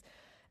 which is.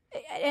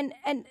 And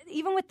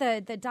even with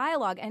the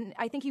dialogue, and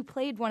I think you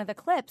played one of the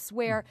clips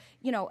where,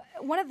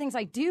 one of the things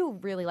I do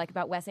really like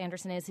about Wes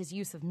Anderson is his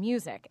use of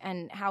music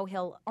and how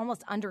he'll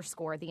almost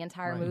underscore the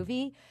entire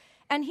movie.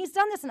 And he's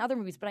done this in other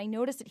movies, but I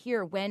noticed it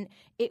here when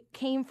it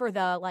came for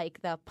the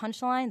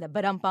punchline, the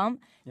ba-dum-bum,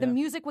 the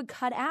music would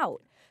cut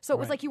out. So it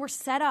was like you were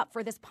set up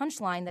for this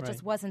punchline that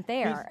just wasn't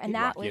there. And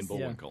that Rocky was... and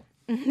Bullwinkle.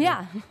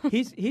 Yeah.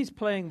 He's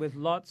playing with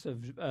lots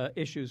of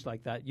issues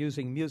like that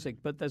using music,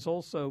 but there's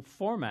also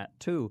format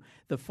too.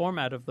 The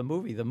format of the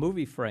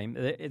movie frame.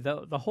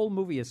 The whole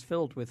movie is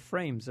filled with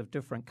frames of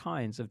different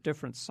kinds, of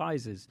different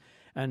sizes.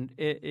 And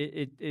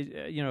it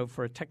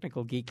for a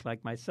technical geek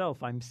like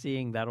myself, I'm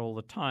seeing that all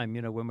the time.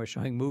 When we're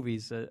showing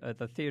movies at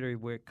the theater,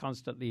 we're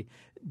constantly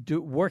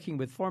working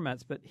with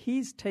formats. But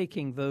he's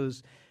taking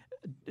those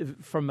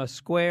from a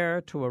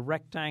square to a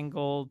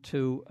rectangle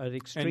to an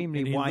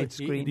extremely wide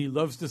screen. He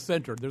loves to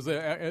center. There's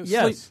a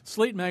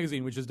Slate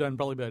magazine, which has done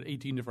probably about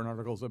 18 different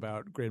articles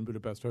about Grand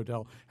Budapest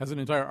Hotel, has an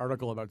entire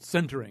article about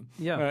centering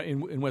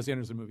in Wes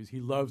Anderson movies. He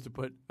loves to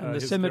put and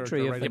the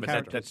symmetry of the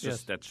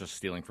characters. That's just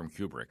stealing from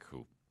Kubrick,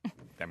 who...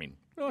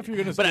 Well, if you're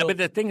going to but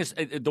the thing is,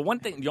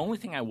 the only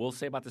thing I will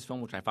say about this film,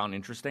 which I found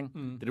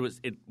interesting, that it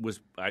was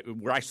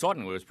where I saw it,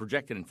 it was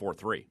projected in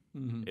 4:3.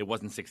 It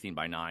wasn't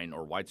 16:9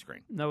 or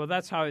widescreen. No, well,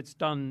 that's how it's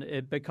done.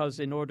 Because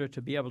in order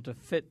to be able to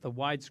fit the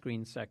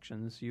widescreen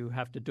sections, you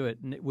have to do it.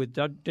 And with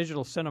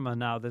digital cinema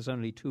now, there's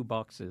only two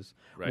boxes.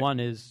 Right. One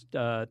is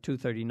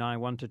 239,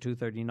 1 to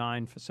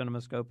 239 for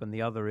CinemaScope, and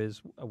the other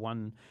is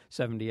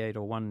 178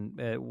 or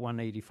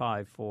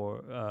 185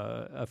 for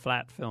a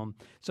flat film.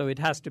 So it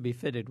has to be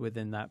fitted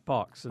within that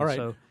box. And all right.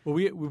 Well,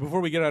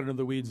 before we get out into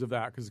the weeds of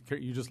that, because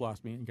you just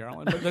lost me and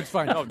Carolyn, but that's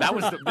fine. No,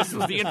 this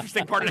was the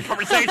interesting part of the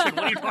conversation.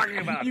 What are you talking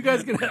about? You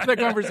guys can have that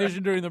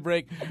conversation during the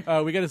break.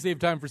 We got to save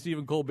time for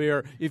Stephen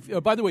Colbert. If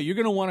by the way, you're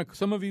going to want to.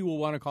 Some of you will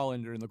want to call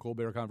in during the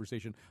Colbert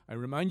conversation. I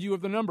remind you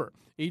of the number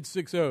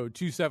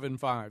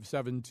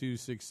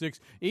 860-275-7266.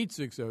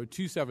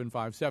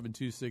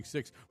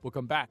 860-275-7266. We'll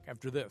come back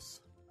after this.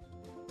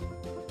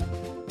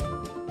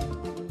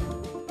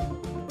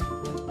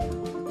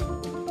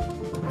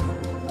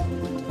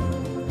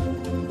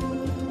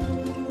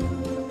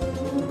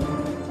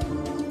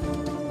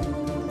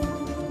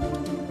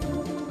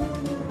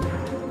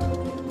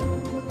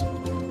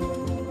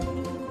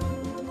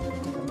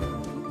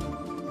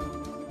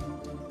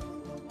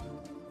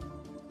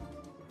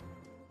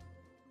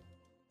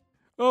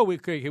 Oh, we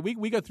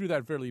got through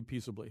that fairly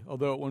peaceably,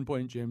 although at one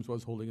point James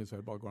was holding his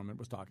head while Gorman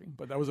was talking,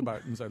 but that was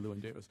about inside Llewyn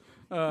Davis.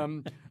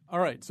 All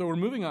right, so we're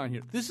moving on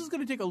here. This is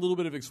going to take a little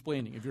bit of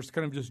explaining if you're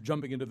kind of just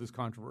jumping into this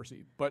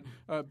controversy. But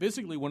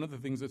basically one of the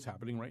things that's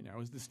happening right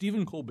now is that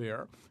Stephen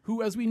Colbert,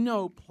 who, as we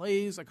know,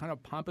 plays a kind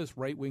of pompous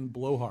right-wing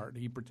blowhard.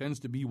 He pretends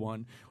to be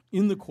one.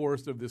 in the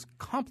course of this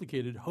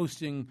complicated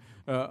hosting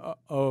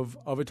of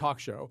a talk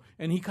show.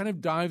 And he kind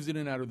of dives in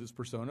and out of this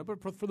persona, but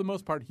for the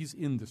most part, he's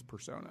in this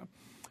persona.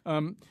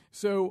 And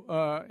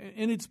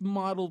it's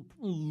modeled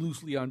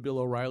loosely on Bill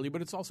O'Reilly,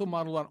 but it's also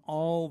modeled on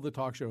all the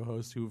talk show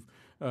hosts who've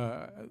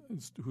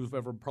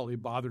ever probably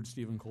bothered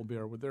Stephen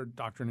Colbert with their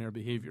doctrinaire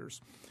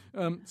behaviors.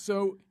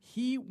 So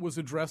he was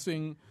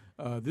addressing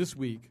this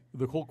week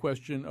the whole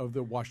question of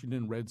the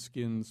Washington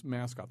Redskins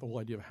mascot, the whole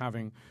idea of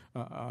having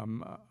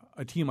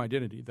a team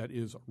identity that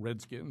is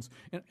Redskins.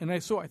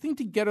 And so I think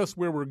to get us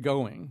where we're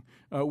going,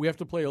 we have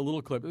to play a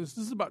little clip. This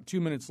is about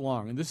 2 minutes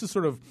long, and this is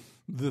sort of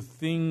the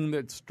thing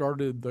that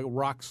started the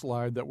rock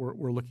slide that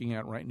we're looking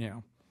at right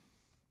now.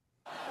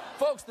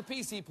 Folks, the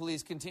PC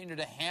police continue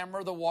to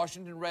hammer the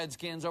Washington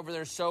Redskins over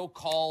their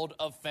so-called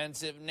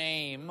offensive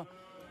name.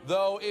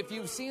 Though, if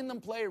you've seen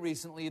them play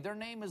recently, their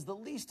name is the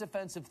least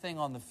offensive thing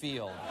on the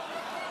field.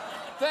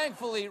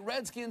 Thankfully,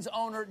 Redskins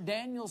owner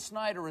Daniel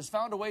Snyder has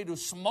found a way to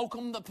smoke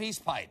 'em the peace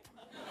pipe.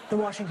 The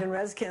Washington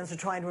Redskins are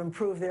trying to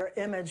improve their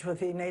image with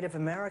the Native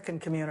American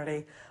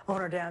community.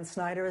 Owner Dan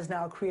Snyder is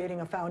now creating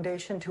a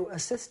foundation to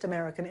assist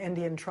American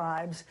Indian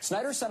tribes.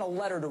 Snyder sent a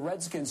letter to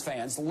Redskins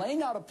fans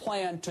laying out a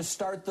plan to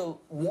start the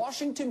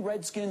Washington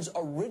Redskins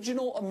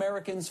Original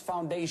Americans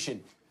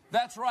Foundation.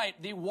 That's right,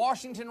 the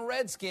Washington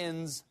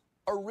Redskins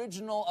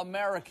Original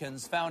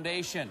Americans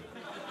Foundation.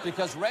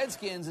 Because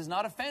Redskins is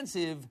not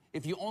offensive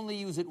if you only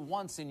use it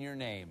once in your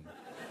name.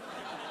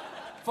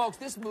 Folks,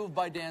 this move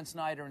by Dan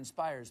Snyder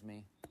inspires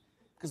me,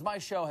 because my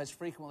show has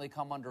frequently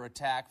come under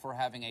attack for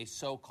having a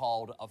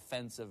so-called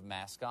offensive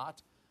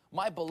mascot.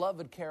 My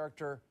beloved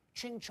character,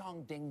 Ching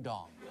Chong Ding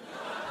Dong.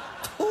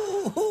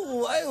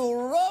 Ooh, I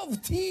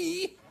love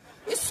tea.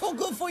 It's so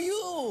good for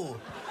you.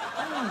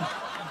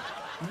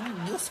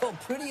 You're so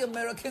pretty,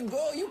 American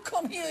girl. You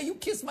come here, you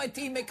kiss my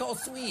tea, make all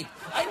sweet.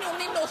 I don't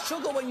need no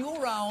sugar when you're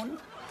around.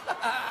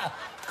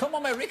 Come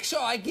on my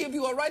rickshaw, I give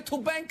you a ride to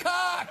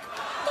Bangkok.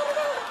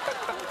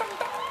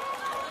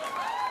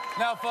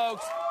 Now,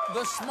 folks,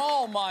 the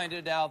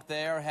small-minded out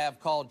there have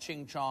called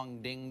Ching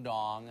Chong Ding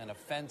Dong an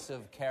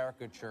offensive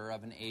caricature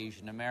of an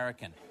Asian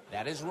American.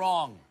 That is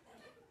wrong.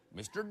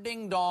 Mr.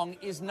 Ding Dong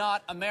is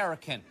not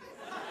American.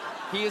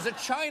 He is a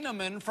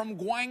Chinaman from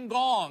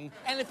Guangdong,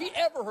 and if he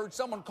ever heard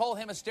someone call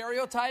him a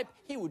stereotype,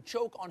 he would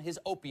choke on his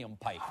opium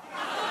pipe.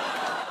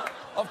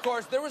 Of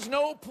course, there was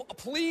no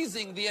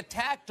pleasing the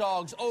attack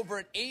dogs over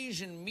at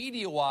Asian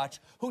Media Watch,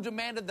 who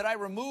demanded that I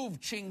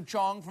remove Ching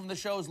Chong from the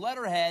show's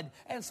letterhead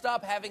and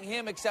stop having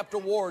him accept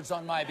awards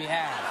on my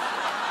behalf.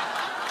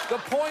 The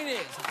point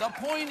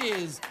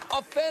is,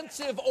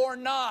 offensive or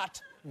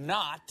not,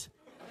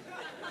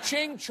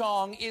 Ching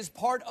Chong is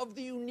part of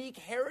the unique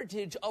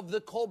heritage of the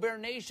Colbert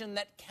Nation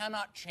that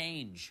cannot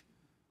change.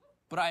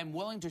 But I am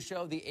willing to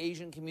show the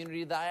Asian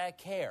community that I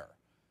care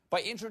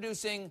by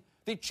introducing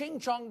the Ching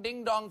Chong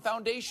Ding Dong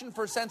Foundation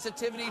for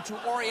Sensitivity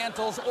to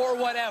Orientals or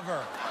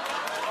whatever.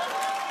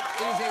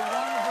 It is a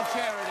wonderful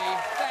charity.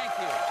 Thank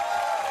you.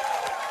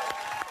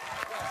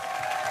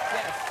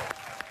 Yes.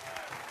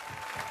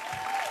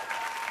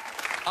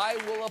 I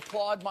will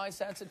applaud my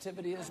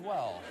sensitivity as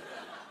well.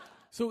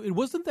 So it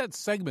wasn't that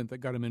segment that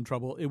got him in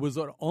trouble. It was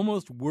an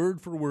almost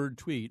word-for-word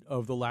tweet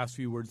of the last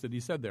few words that he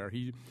said there.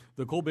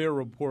 The Colbert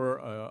Report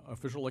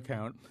official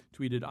account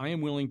tweeted, "I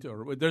am willing to."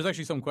 Or, there's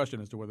actually some question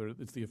as to whether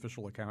it's the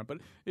official account, but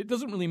it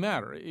doesn't really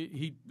matter.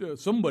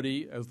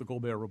 Somebody, as the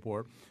Colbert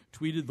Report,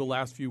 tweeted the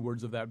last few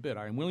words of that bit.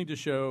 "I am willing to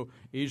show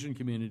Asian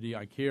community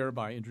I care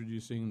by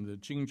introducing the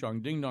Ching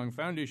Chong Ding Dong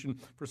Foundation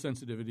for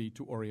Sensitivity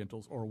to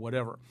Orientals," or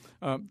whatever.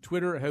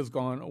 Twitter has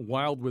gone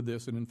wild with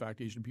this, and in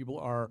fact, Asian people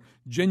are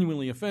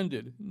genuinely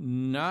offended.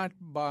 Not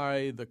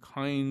by the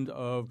kind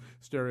of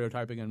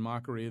stereotyping and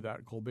mockery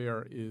that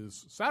Colbert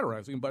is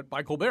satirizing, but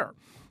by Colbert.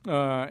 So,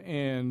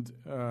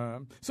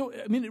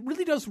 I mean, it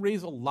really does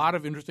raise a lot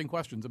of interesting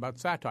questions about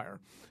satire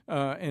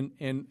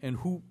and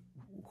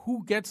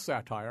who gets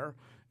satire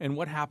and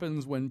what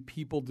happens when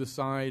people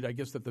decide, I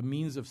guess, that the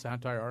means of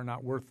satire are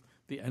not worth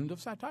the end of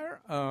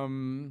satire.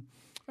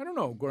 I don't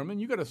know, Gorman.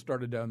 You got to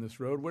start it down this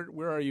road.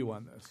 Where are you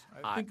on this?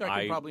 I think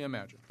I can probably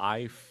imagine.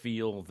 I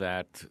feel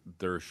that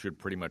there should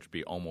pretty much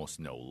be almost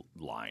no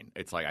line.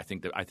 It's like I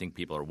think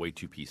people are way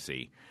too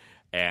PC,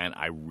 and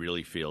I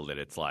really feel that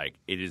it's like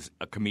it is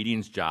a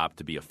comedian's job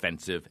to be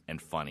offensive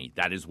and funny.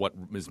 That is what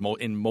is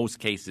in most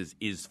cases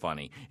is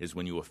funny, is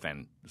when you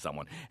offend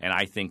someone. And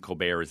I think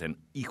Colbert is an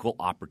equal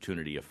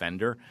opportunity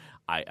offender.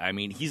 I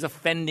mean, he's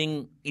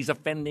offending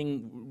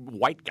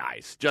white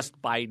guys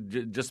just by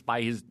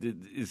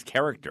his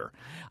character.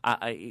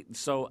 I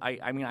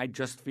mean, I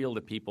just feel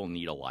that people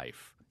need a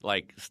life.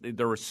 Like,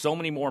 there are so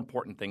many more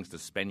important things to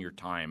spend your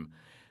time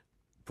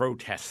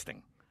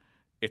protesting.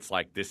 It's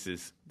like this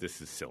is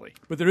silly.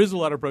 But there is a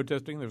lot of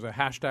protesting. There's a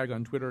hashtag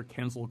on Twitter,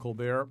 Cancel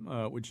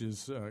Colbert, which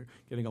is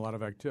getting a lot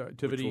of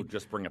activity. Which will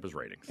just bring up his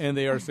ratings. And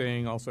they are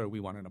saying also we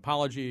want an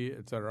apology,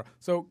 et cetera.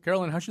 So,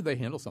 Carolyn, how should they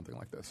handle something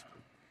like this?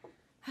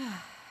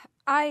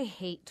 I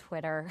hate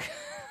Twitter.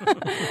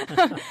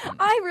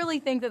 I really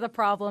think that the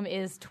problem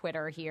is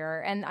Twitter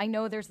here. And I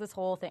know there's this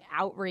whole thing,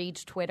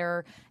 outrage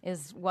Twitter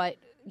is what,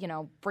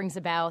 brings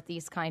about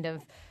these kind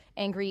of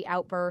angry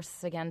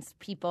outbursts against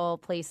people,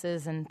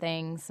 places, and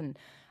things. And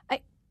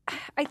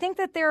I think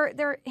that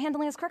they're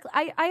handling this correctly.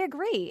 I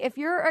agree. If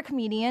you're a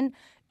comedian,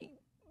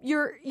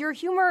 your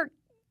humor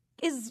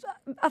is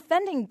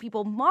offending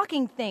people,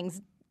 mocking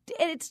things.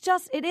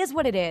 It is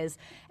what it is.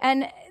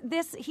 And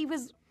he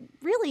was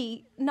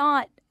really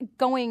not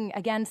going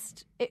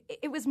against,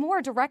 it was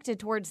more directed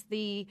towards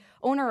the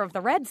owner of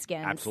the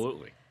Redskins.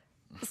 Absolutely.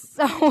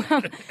 So,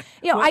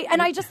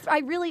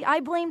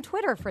 I blame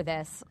Twitter for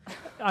this.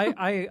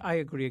 I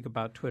agree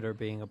about Twitter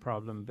being a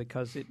problem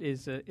because it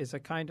is a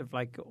kind of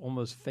like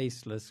almost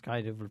faceless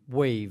kind of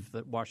wave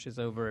that washes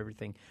over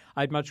everything.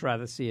 I'd much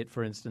rather see it,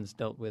 for instance,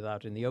 dealt with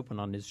out in the open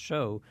on his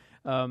show.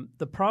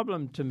 The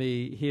problem to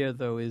me here,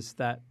 though, is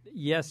that,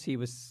 yes, he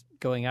was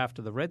going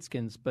after the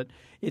Redskins, but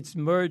it's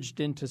merged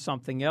into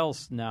something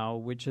else now,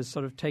 which has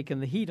sort of taken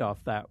the heat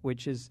off that,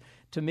 which is,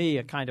 to me,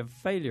 a kind of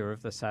failure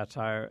of the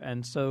satire.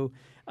 And so,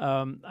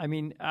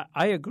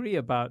 I agree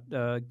about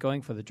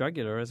going for the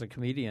jugular as a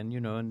comedian,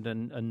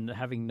 and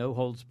having no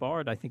holds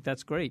barred. I think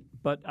that's great.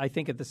 But I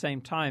think at the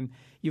same time,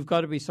 you've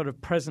got to be sort of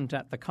present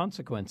at the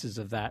consequences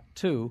of that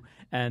too,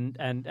 and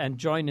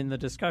join in the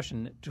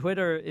discussion.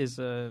 Twitter is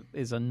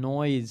a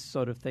noise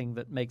sort of thing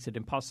that makes it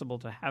impossible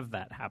to have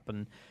that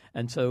happen.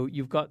 And so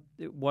you've got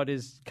what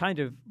is kind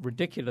of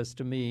ridiculous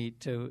to me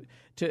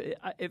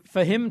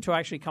for him to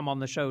actually come on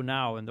the show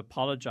now and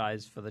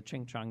apologize for the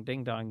ching chong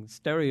ding dong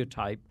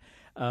stereotype.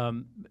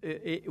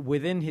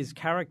 Within his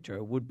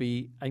character would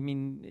be,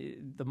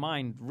 the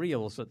mind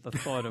reels at the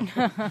thought of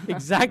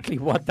exactly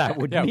what that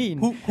would mean.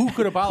 Who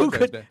could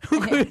apologize?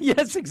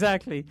 Yes,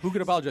 exactly. Who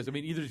could apologize?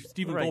 Either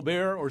Stephen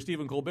Colbert or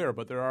Stephen Colbert,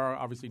 but there are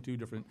obviously two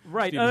different.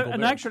 Right,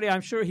 and actually,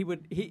 I'm sure he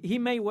would. He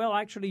may well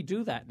actually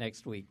do that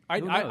next week.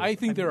 I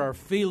think there are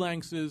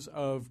phalanxes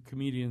of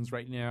comedians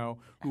right now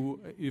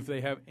who, if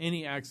they have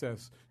any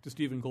access to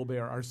Stephen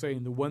Colbert, are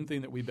saying the one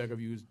thing that we beg of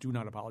you is do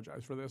not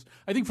apologize for this.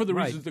 I think for the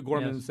reasons that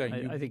Gorman is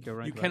saying. I think you're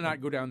right. You cannot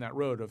go down that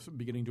road of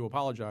beginning to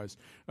apologize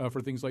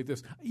for things like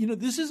this.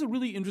 This is a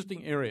really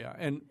interesting area.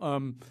 And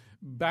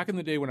back in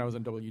the day when I was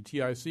on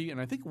WTIC, and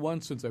I think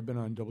once since I've been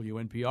on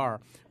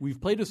WNPR,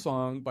 we've played a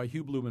song by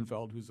Hugh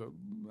Blumenfeld, who's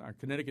a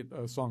Connecticut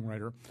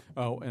songwriter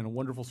and a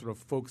wonderful sort of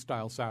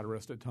folk-style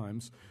satirist at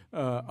times,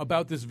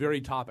 about this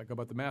very topic,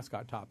 about the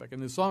mascot topic.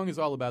 And the song is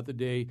all about the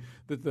day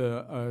that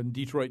the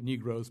Detroit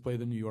Negroes play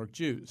the New York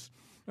Jews.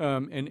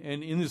 And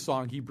in this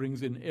song, he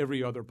brings in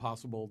every other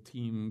possible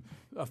team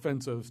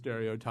offensive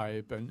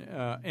stereotype,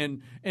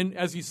 and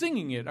as he's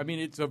singing it,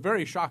 it's a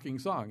very shocking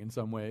song in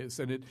some ways,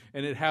 and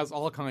it has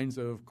all kinds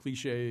of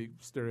cliche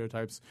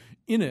stereotypes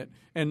in it,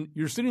 and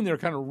you're sitting there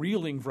kind of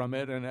reeling from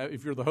it, and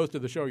if you're the host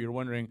of the show, you're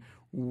wondering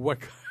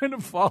what kind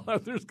of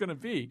fallout there's going to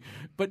be.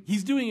 But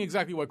he's doing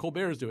exactly what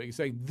Colbert is doing. He's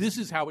saying this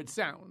is how it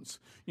sounds.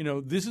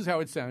 This is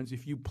how it sounds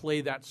if you play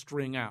that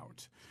string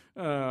out.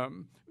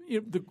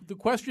 The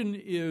question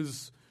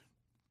is,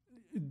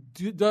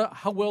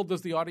 how well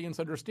does the audience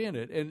understand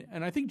it?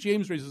 And I think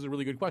James raises a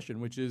really good question,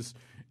 which is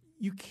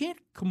you can't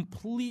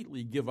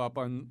completely give up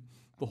on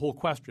the whole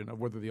question of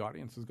whether the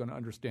audience is going to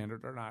understand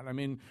it or not.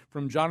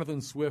 From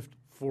Jonathan Swift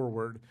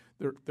forward,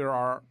 there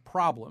are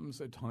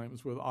problems at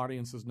times with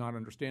audiences not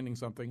understanding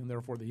something and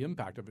therefore the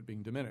impact of it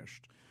being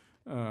diminished.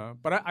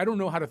 But I don't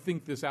know how to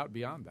think this out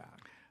beyond that.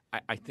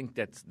 I think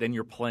then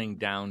you're playing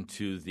down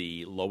to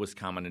the lowest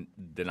common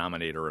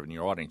denominator in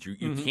your audience.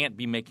 You can't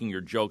be making your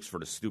jokes for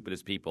the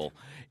stupidest people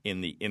in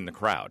the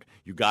crowd.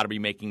 You got to be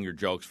making your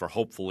jokes for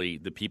hopefully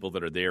the people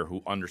that are there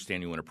who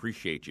understand you and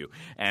appreciate you.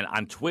 And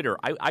on Twitter,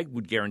 I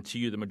would guarantee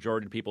you the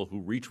majority of people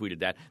who retweeted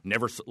that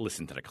never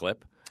listened to the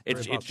clip.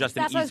 It's just an easy way.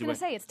 That's what I was going to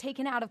say. It's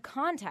taken out of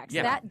context.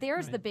 Yeah.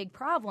 There's the big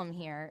problem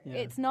here. Yeah.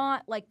 It's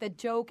not like the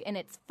joke in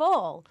its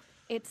full.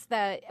 It's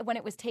when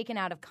it was taken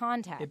out of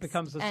context. It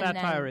becomes the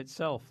satire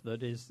itself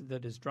that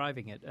is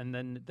driving it, and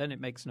then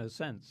it makes no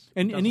sense.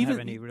 And it doesn't even have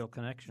any real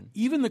connection.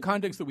 Even the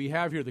context that we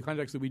have here, the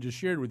context that we just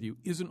shared with you,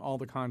 isn't all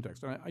the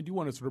context. And I do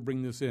want to sort of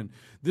bring this in.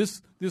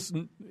 This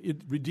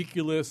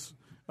ridiculous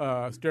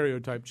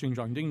stereotype, Ching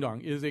Chong Ding Dong,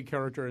 is a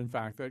character, in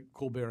fact, that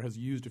Colbert has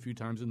used a few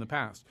times in the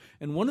past.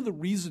 And one of the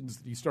reasons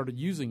that he started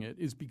using it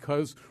is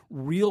because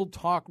real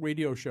talk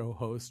radio show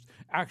hosts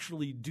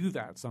actually do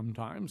that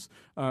sometimes.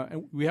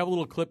 And we have a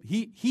little clip.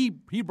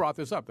 He brought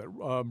this up, that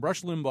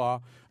Rush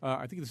Limbaugh,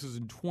 I think this is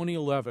in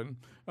 2011,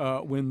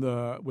 when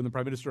the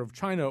Prime Minister of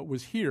China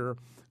was here,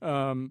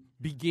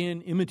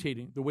 began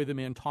imitating the way the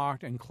man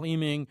talked and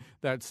claiming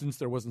that since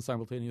there wasn't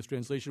simultaneous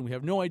translation, we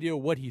have no idea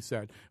what he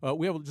said.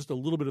 We have just a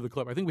little bit of the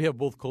clip. I think we have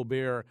both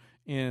Colbert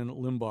and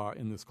Limbaugh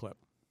in this clip.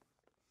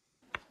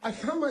 I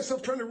found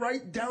myself trying to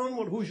write down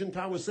what Hu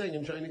Jintao was saying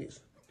in Chinese,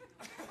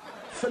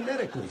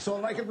 phonetically,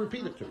 so I could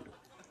repeat it to you.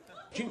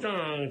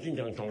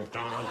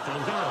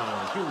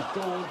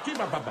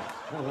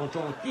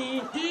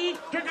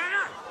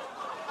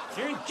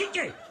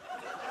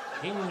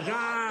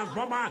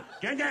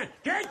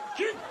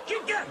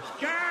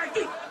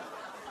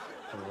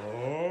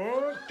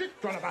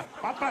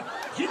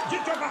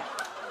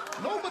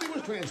 Nobody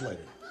was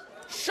translating.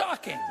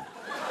 Shocking.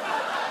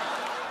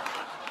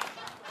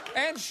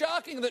 And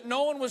shocking that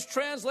no one was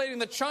translating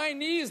the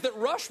Chinese that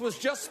Rush was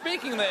just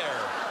speaking there.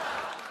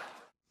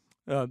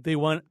 They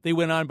went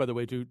on, by the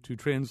way, to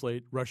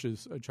translate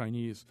Rush's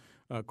Chinese.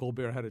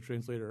 Colbert had a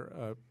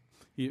translator.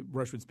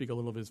 Rush would speak a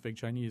little of his fake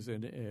Chinese,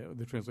 and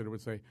the translator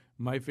would say,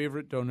 "My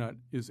favorite donut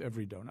is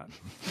every donut."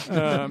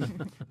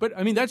 But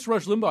I mean, that's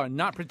Rush Limbaugh,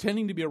 not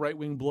pretending to be a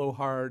right-wing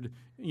blowhard,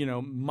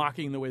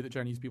 mocking the way that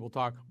Chinese people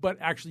talk, but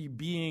actually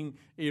being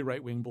a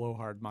right-wing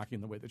blowhard, mocking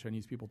the way that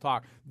Chinese people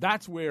talk.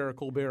 That's where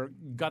Colbert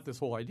got this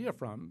whole idea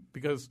from,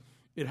 because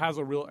it has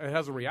a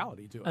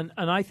reality to it.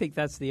 And I think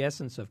that's the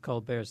essence of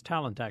Colbert's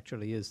talent,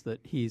 actually, is that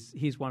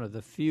he's one of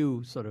the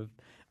few sort of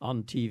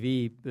on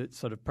TV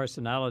sort of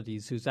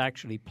personalities who's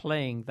actually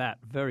playing that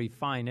very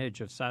fine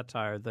edge of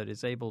satire that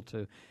is able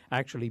to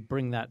actually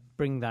bring that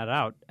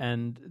out.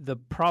 And the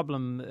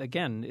problem,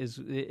 again,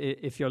 is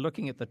if you're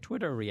looking at the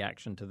Twitter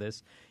reaction to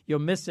this, you're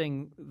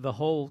missing the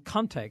whole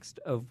context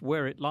of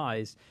where it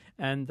lies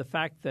and the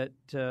fact that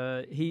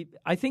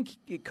I think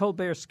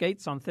Colbert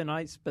skates on thin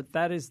ice, but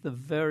that is the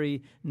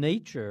very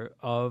nature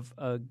of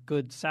a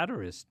good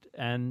satirist,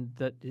 and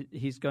that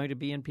he's going to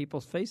be in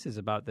people's faces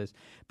about this.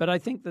 But I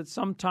think that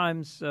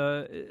sometimes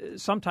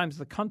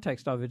the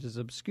context of it is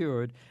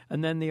obscured,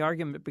 and then the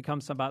argument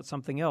becomes about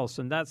something else,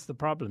 and that's the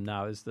problem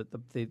now, is that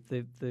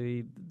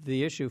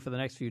the issue for the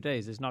next few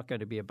days is not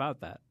going to be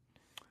about that.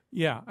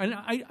 Yeah, and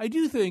I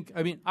do think,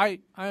 I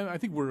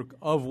think we're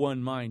of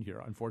one mind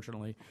here,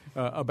 unfortunately,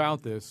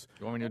 about this.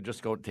 You want me to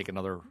just go take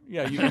another?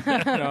 Yeah,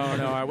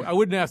 no, I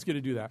wouldn't ask you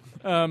to do that.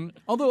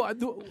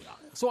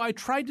 So I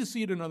tried to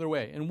see it another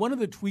way, and one of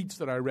the tweets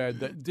that I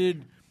read that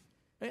did,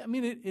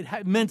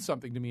 it meant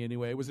something to me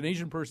anyway. It was an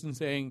Asian person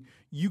saying,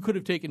 you could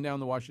have taken down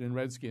the Washington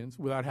Redskins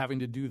without having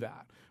to do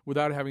that,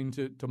 without having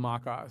to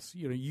mock us.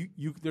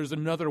 There's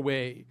another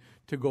way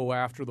to go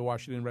after the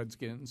Washington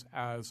Redskins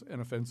as an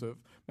offensive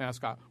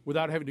mascot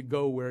without having to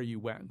go where you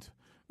went,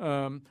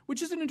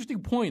 which is an interesting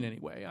point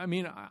anyway. I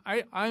mean,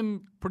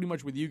 I'm pretty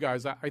much with you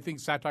guys. I think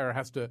satire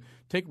has to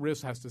take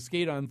risks, has to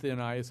skate on thin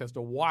ice, has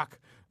to walk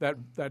that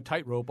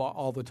tightrope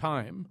all the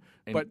time.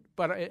 But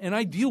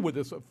I deal with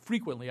this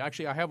frequently.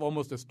 Actually, I have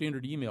almost a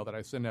standard email that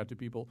I send out to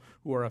people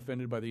who are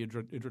offended by the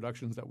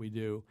introductions that we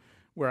do,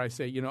 where I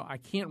say, I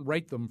can't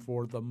write them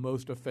for the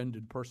most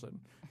offended person,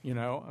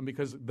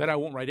 because then I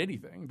won't write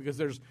anything.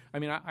 Because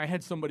I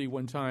had somebody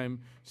one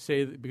time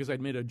say that because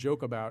I'd made a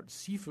joke about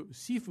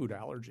seafood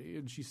allergy,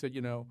 and she said,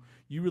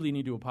 you really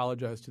need to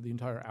apologize to the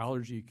entire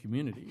allergy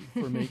community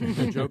for making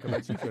a joke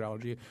about seafood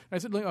allergy. And I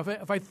said,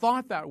 if I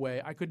thought that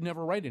way, I could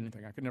never write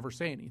anything. I could never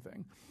say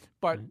anything.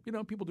 But,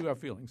 people do have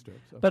feelings too.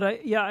 So. But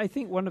I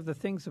think one of the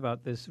things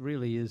about this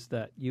really is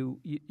that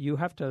you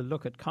have to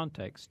look at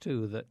context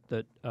too.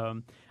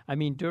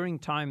 During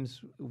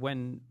times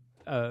when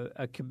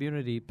a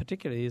community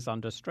particularly is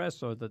under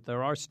stress, or that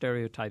there are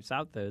stereotypes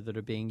out there that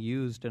are being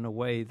used in a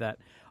way that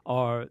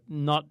are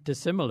not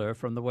dissimilar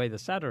from the way the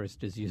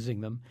satirist is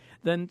using them,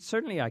 then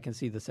certainly I can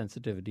see the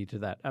sensitivity to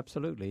that.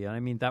 Absolutely.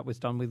 That was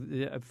done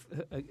with,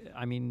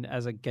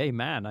 as a gay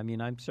man,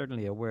 I'm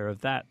certainly aware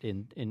of that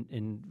in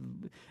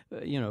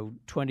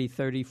 20,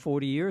 30,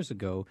 40 years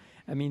ago.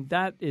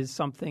 That is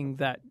something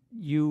that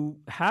you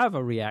have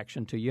a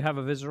reaction to. You have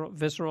a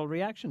visceral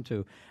reaction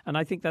to. And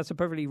I think that's a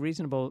perfectly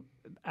reasonable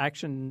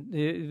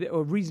action,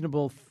 or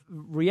reasonable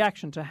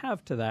reaction to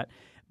have to that.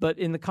 But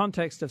in the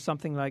context of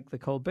something like the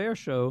Colbert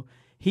Show,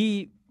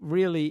 he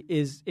really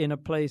is in a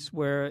place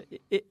where,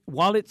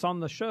 while it's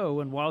on the show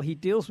and while he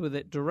deals with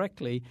it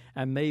directly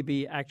and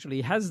maybe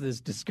actually has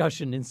this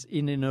discussion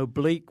in an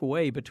oblique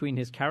way between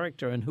his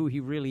character and who he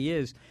really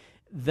is,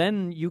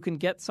 then you can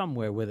get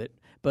somewhere with it.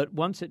 But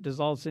once it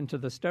dissolves into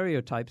the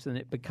stereotypes and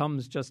it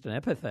becomes just an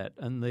epithet,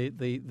 and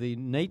the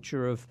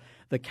nature of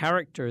the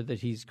character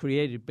that he's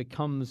created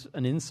becomes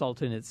an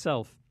insult in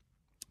itself,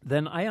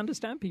 then I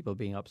understand people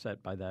being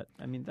upset by that.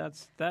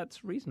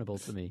 That's reasonable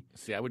to me.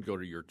 See, I would go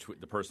to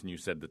the person you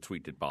said the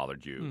tweet that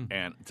bothered you.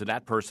 And to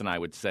that person I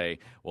would say,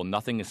 well,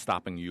 nothing is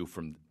stopping you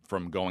from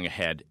going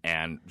ahead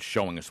and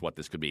showing us what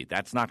this could be.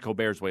 That's not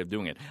Colbert's way of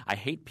doing it. I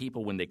hate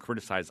people when they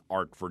criticize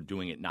art for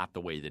doing it not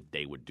the way that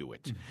they would do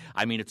it.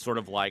 It's sort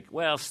of like,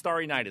 well,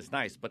 Starry Night is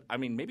nice, but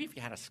maybe if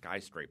you had a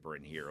skyscraper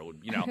in here, it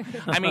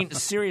would,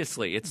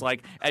 seriously, it's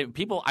like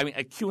people,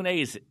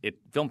 Q&As at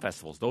film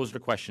festivals, those are the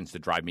questions that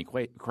drive me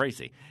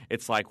crazy.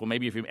 It's like, well,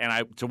 maybe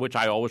to which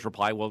I always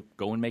reply, well,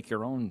 go and make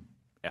your own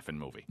effing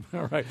movie.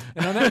 All right.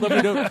 And on that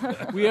lovely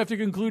note, we have to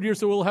conclude here,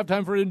 so we'll have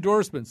time for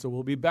endorsements. So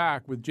we'll be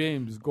back with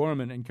James,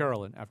 Gorman, and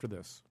Carolyn after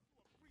this.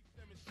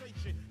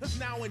 That's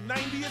now in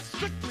 90, it's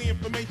strictly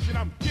information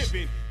I'm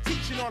giving,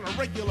 teaching on a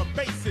regular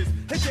basis.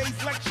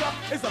 Today's lecture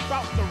is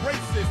about the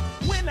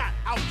racist. We're not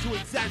out to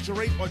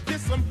exaggerate or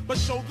diss them, but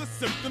show the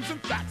symptoms and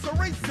facts of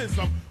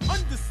racism.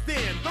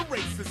 Understand, the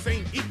racist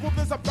ain't equal.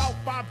 There's about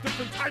 5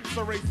 different types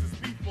of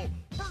racist people.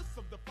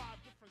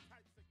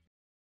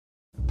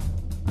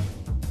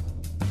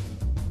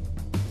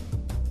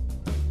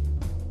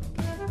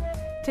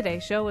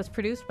 Today's show was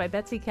produced by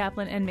Betsy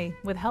Kaplan and me,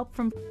 with help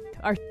from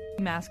our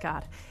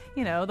mascot.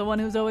 You know, the one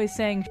who's always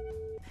saying.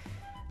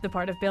 The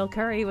part of Bill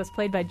Curry was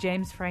played by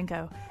James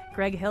Franco.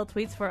 Greg Hill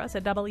tweets for us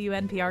at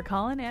WNPR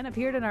Colin and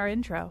appeared in our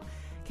intro.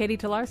 Katie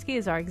Tolarski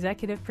is our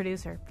executive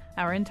producer.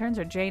 Our interns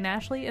are Jane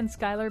Ashley and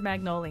Skylar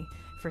Magnoli.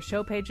 For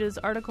show pages,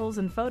 articles,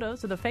 and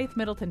photos of the Faith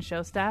Middleton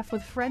Show staff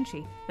with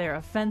Frenchie, their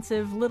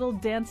offensive little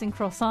dancing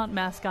croissant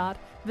mascot,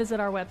 visit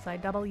our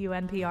website,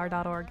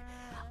 WNPR.org.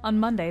 On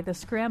Monday, The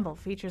Scramble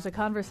features a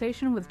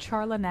conversation with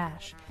Charla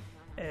Nash.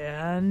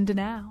 And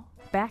now,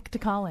 back to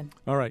Colin.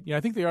 All right. Yeah,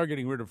 I think they are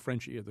getting rid of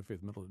Frenchie at the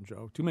Faith Middleton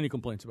Show. Too many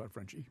complaints about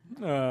Frenchie.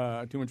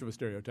 Too much of a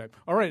stereotype.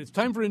 All right, it's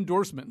time for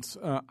endorsements.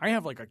 I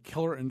have like a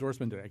killer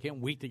endorsement today. I can't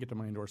wait to get to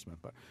my endorsement,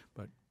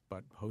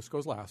 but host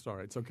goes last. All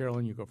right, so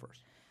Carolyn, you go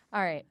first.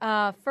 All right.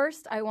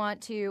 First, I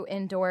want to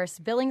endorse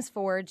Billings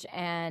Forge,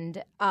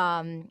 and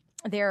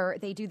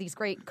they do these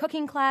great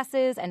cooking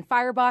classes and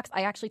Firebox.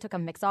 I actually took a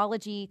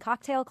mixology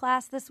cocktail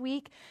class this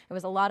week. It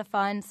was a lot of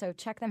fun, so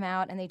check them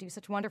out, and they do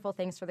such wonderful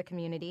things for the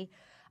community.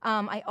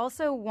 I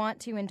also want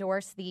to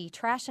endorse the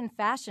Trash and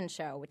Fashion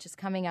Show, which is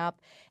coming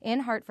up in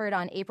Hartford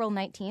on April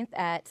 19th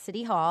at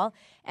City Hall.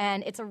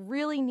 And it's a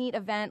really neat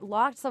event.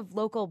 Lots of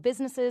local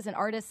businesses and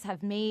artists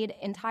have made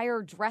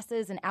entire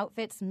dresses and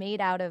outfits made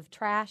out of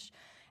trash.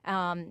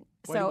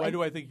 Why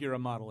do I think you're a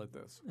model at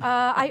this?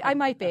 I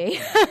might be.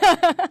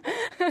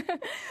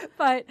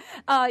 But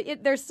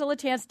there's still a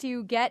chance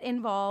to get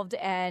involved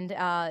and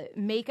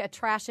make a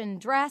trash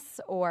and dress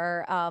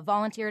or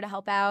volunteer to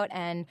help out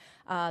and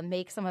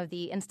make some of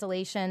the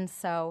installations.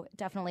 So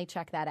definitely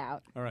check that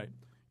out. All right.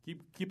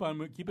 Keep it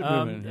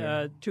moving.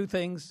 Here. Two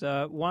things.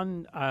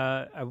 One,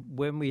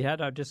 when we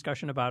had our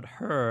discussion about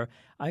Her,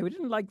 I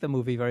didn't like the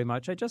movie very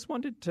much. I just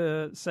wanted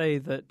to say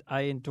that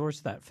I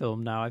endorse that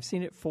film now. I've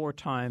seen it 4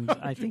 times.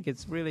 I think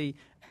it's really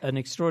an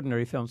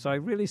extraordinary film. So I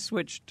really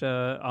switched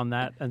on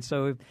that. And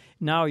so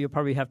now you'll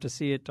probably have to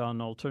see it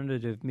on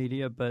alternative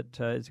media, but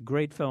it's a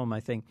great film, I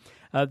think.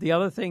 The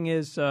other thing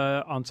is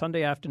on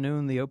Sunday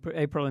afternoon, the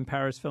April in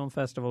Paris Film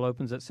Festival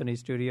opens at Cine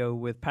Studio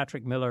with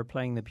Patrick Miller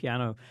playing the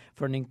piano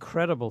for an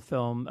incredible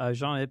film,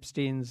 Jean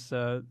Epstein's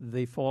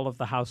The Fall of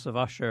the House of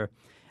Usher.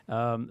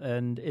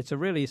 And it's a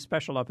really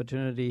special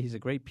opportunity. He's a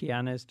great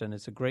pianist, and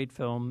it's a great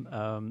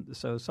film.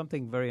 So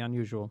something very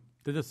unusual.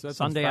 That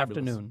Sunday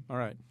afternoon. All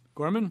right.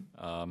 Gorman?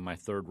 My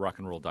third rock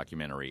and roll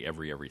documentary,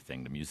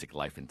 Everything, the music,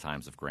 life, and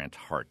times of Grant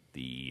Hart,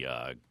 the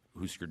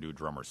Husker Du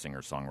drummer,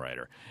 singer,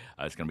 songwriter.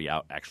 It's going to be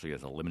out actually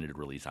as a limited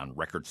release on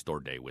Record Store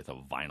Day with a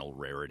vinyl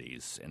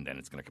rarities, and then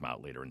it's going to come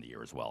out later in the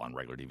year as well on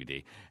regular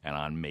DVD. And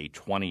on May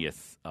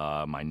 20th,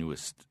 my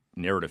newest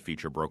narrative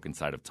feature, Broken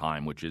Side of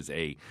Time, which is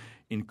a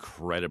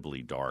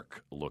incredibly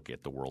dark look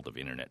at the world of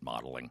internet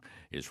modeling,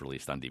 is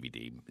released on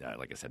DVD.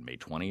 Like I said, May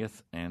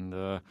 20th,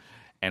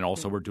 and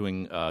also we're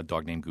doing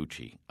Dog Named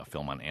Gucci, a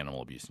film on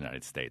animal abuse in the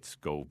United States.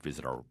 Go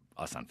visit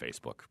us on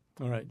Facebook.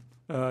 All right.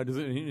 Does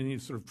any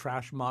sort of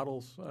trash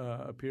models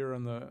appear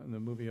in the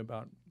movie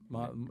about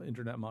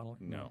internet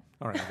modeling? No.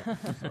 All right.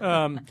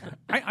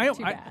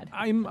 Too bad.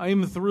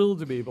 I'm thrilled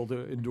to be able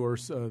to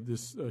endorse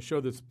this show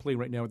that's playing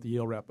right now at the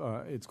Yale Rep.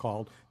 It's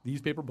called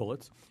These Paper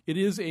Bullets. It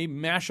is a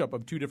mashup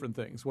of 2 different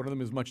things. One of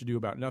them is Much Ado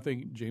About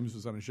Nothing. James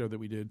was on a show that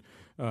we did,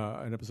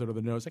 an episode of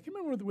The Nose. I can't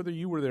remember whether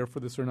you were there for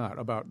this or not,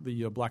 about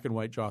the black and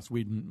white Joss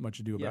Whedon Much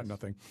Ado About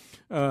Nothing.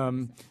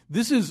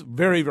 This is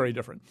very, very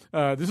different.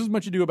 This is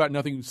Much Ado About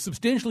Nothing,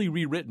 substantially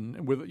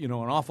rewritten with an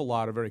awful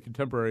lot of very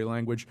contemporary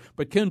language,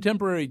 but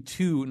contemporary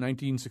to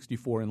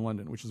 1964 in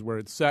London, which is where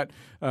it's set.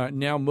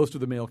 Now most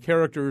of the male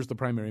characters, the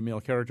primary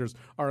male characters,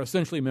 are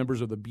essentially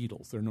members of the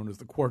Beatles. They're known as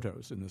the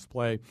Quartos in this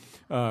play.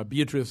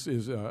 Beatrice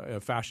is a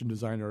fashion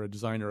designer, a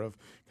designer of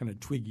kind of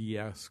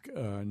Twiggy-esque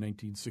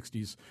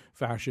 1960s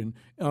fashion.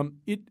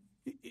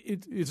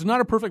 It's not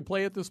a perfect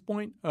play at this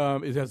point.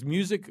 It has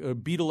music,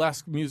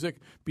 Beatle-esque music,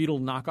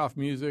 Beatle knockoff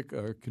music,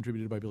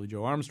 contributed by Billy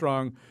Joe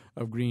Armstrong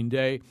of Green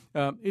Day.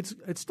 It's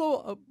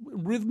still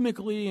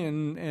rhythmically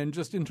and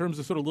just in terms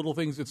of sort of little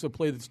things, it's a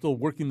play that's still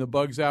working the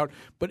bugs out,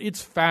 but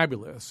it's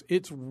fabulous.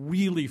 It's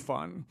really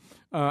fun.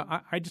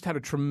 I just had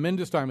a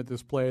tremendous time at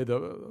this play.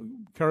 The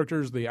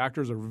characters, the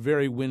actors are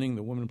very winning.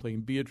 The woman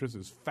playing Beatrice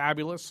is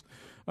fabulous.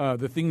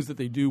 The things that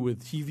they do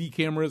with TV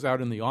cameras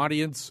out in the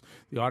audience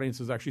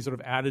is actually sort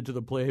of added to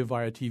the play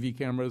via TV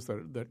cameras.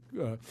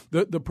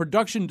 The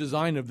production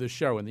design of this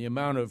show and the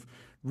amount of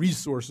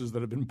resources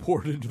that have been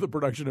poured into the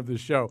production of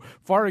this show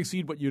far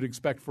exceed what you'd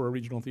expect for a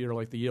regional theater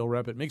like the Yale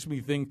Rep. It makes me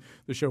think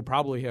the show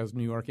probably has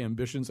New York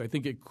ambitions. I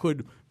think it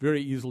could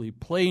very easily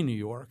play New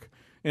York.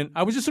 And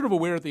I was just sort of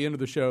aware at the end of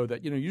the show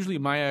that, usually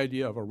my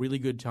idea of a really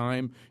good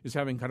time is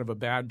having kind of a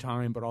bad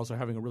time, but also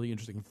having a really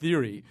interesting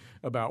theory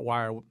about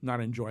why I'm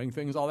not enjoying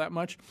things all that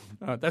much.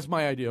 That's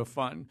my idea of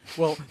fun.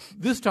 Well,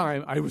 this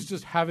time I was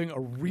just having a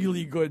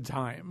really good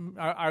time.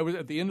 I was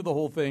at the end of the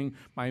whole thing.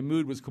 My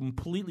mood was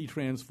completely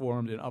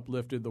transformed and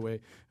uplifted the way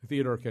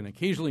theater can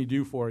occasionally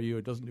do for you.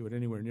 It doesn't do it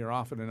anywhere near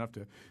often enough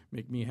to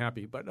make me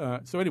happy.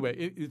 But so anyway,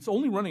 it's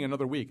only running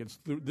another week. It's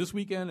this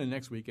weekend and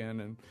next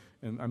weekend,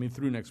 and I mean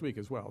through next week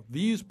as well.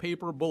 These These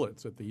Paper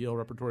Bullets at the Yale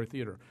Repertory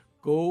Theater.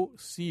 Go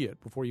see it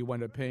before you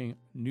wind up paying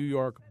New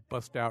York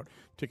bust-out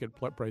ticket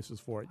prices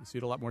for it. You see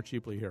it a lot more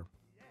cheaply here.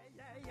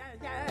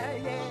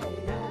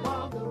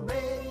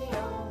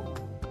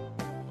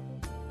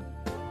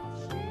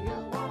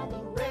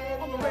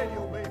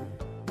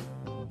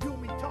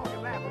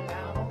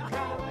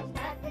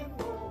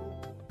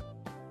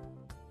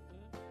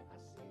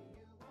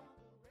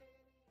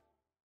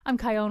 I'm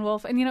Kyone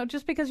Wolf, and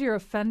just because you're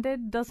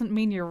offended doesn't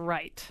mean you're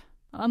right.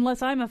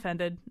 Unless I'm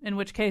offended, in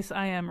which case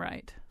I am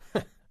right.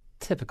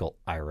 Typical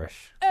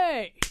Irish.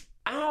 Hey!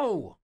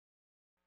 Ow!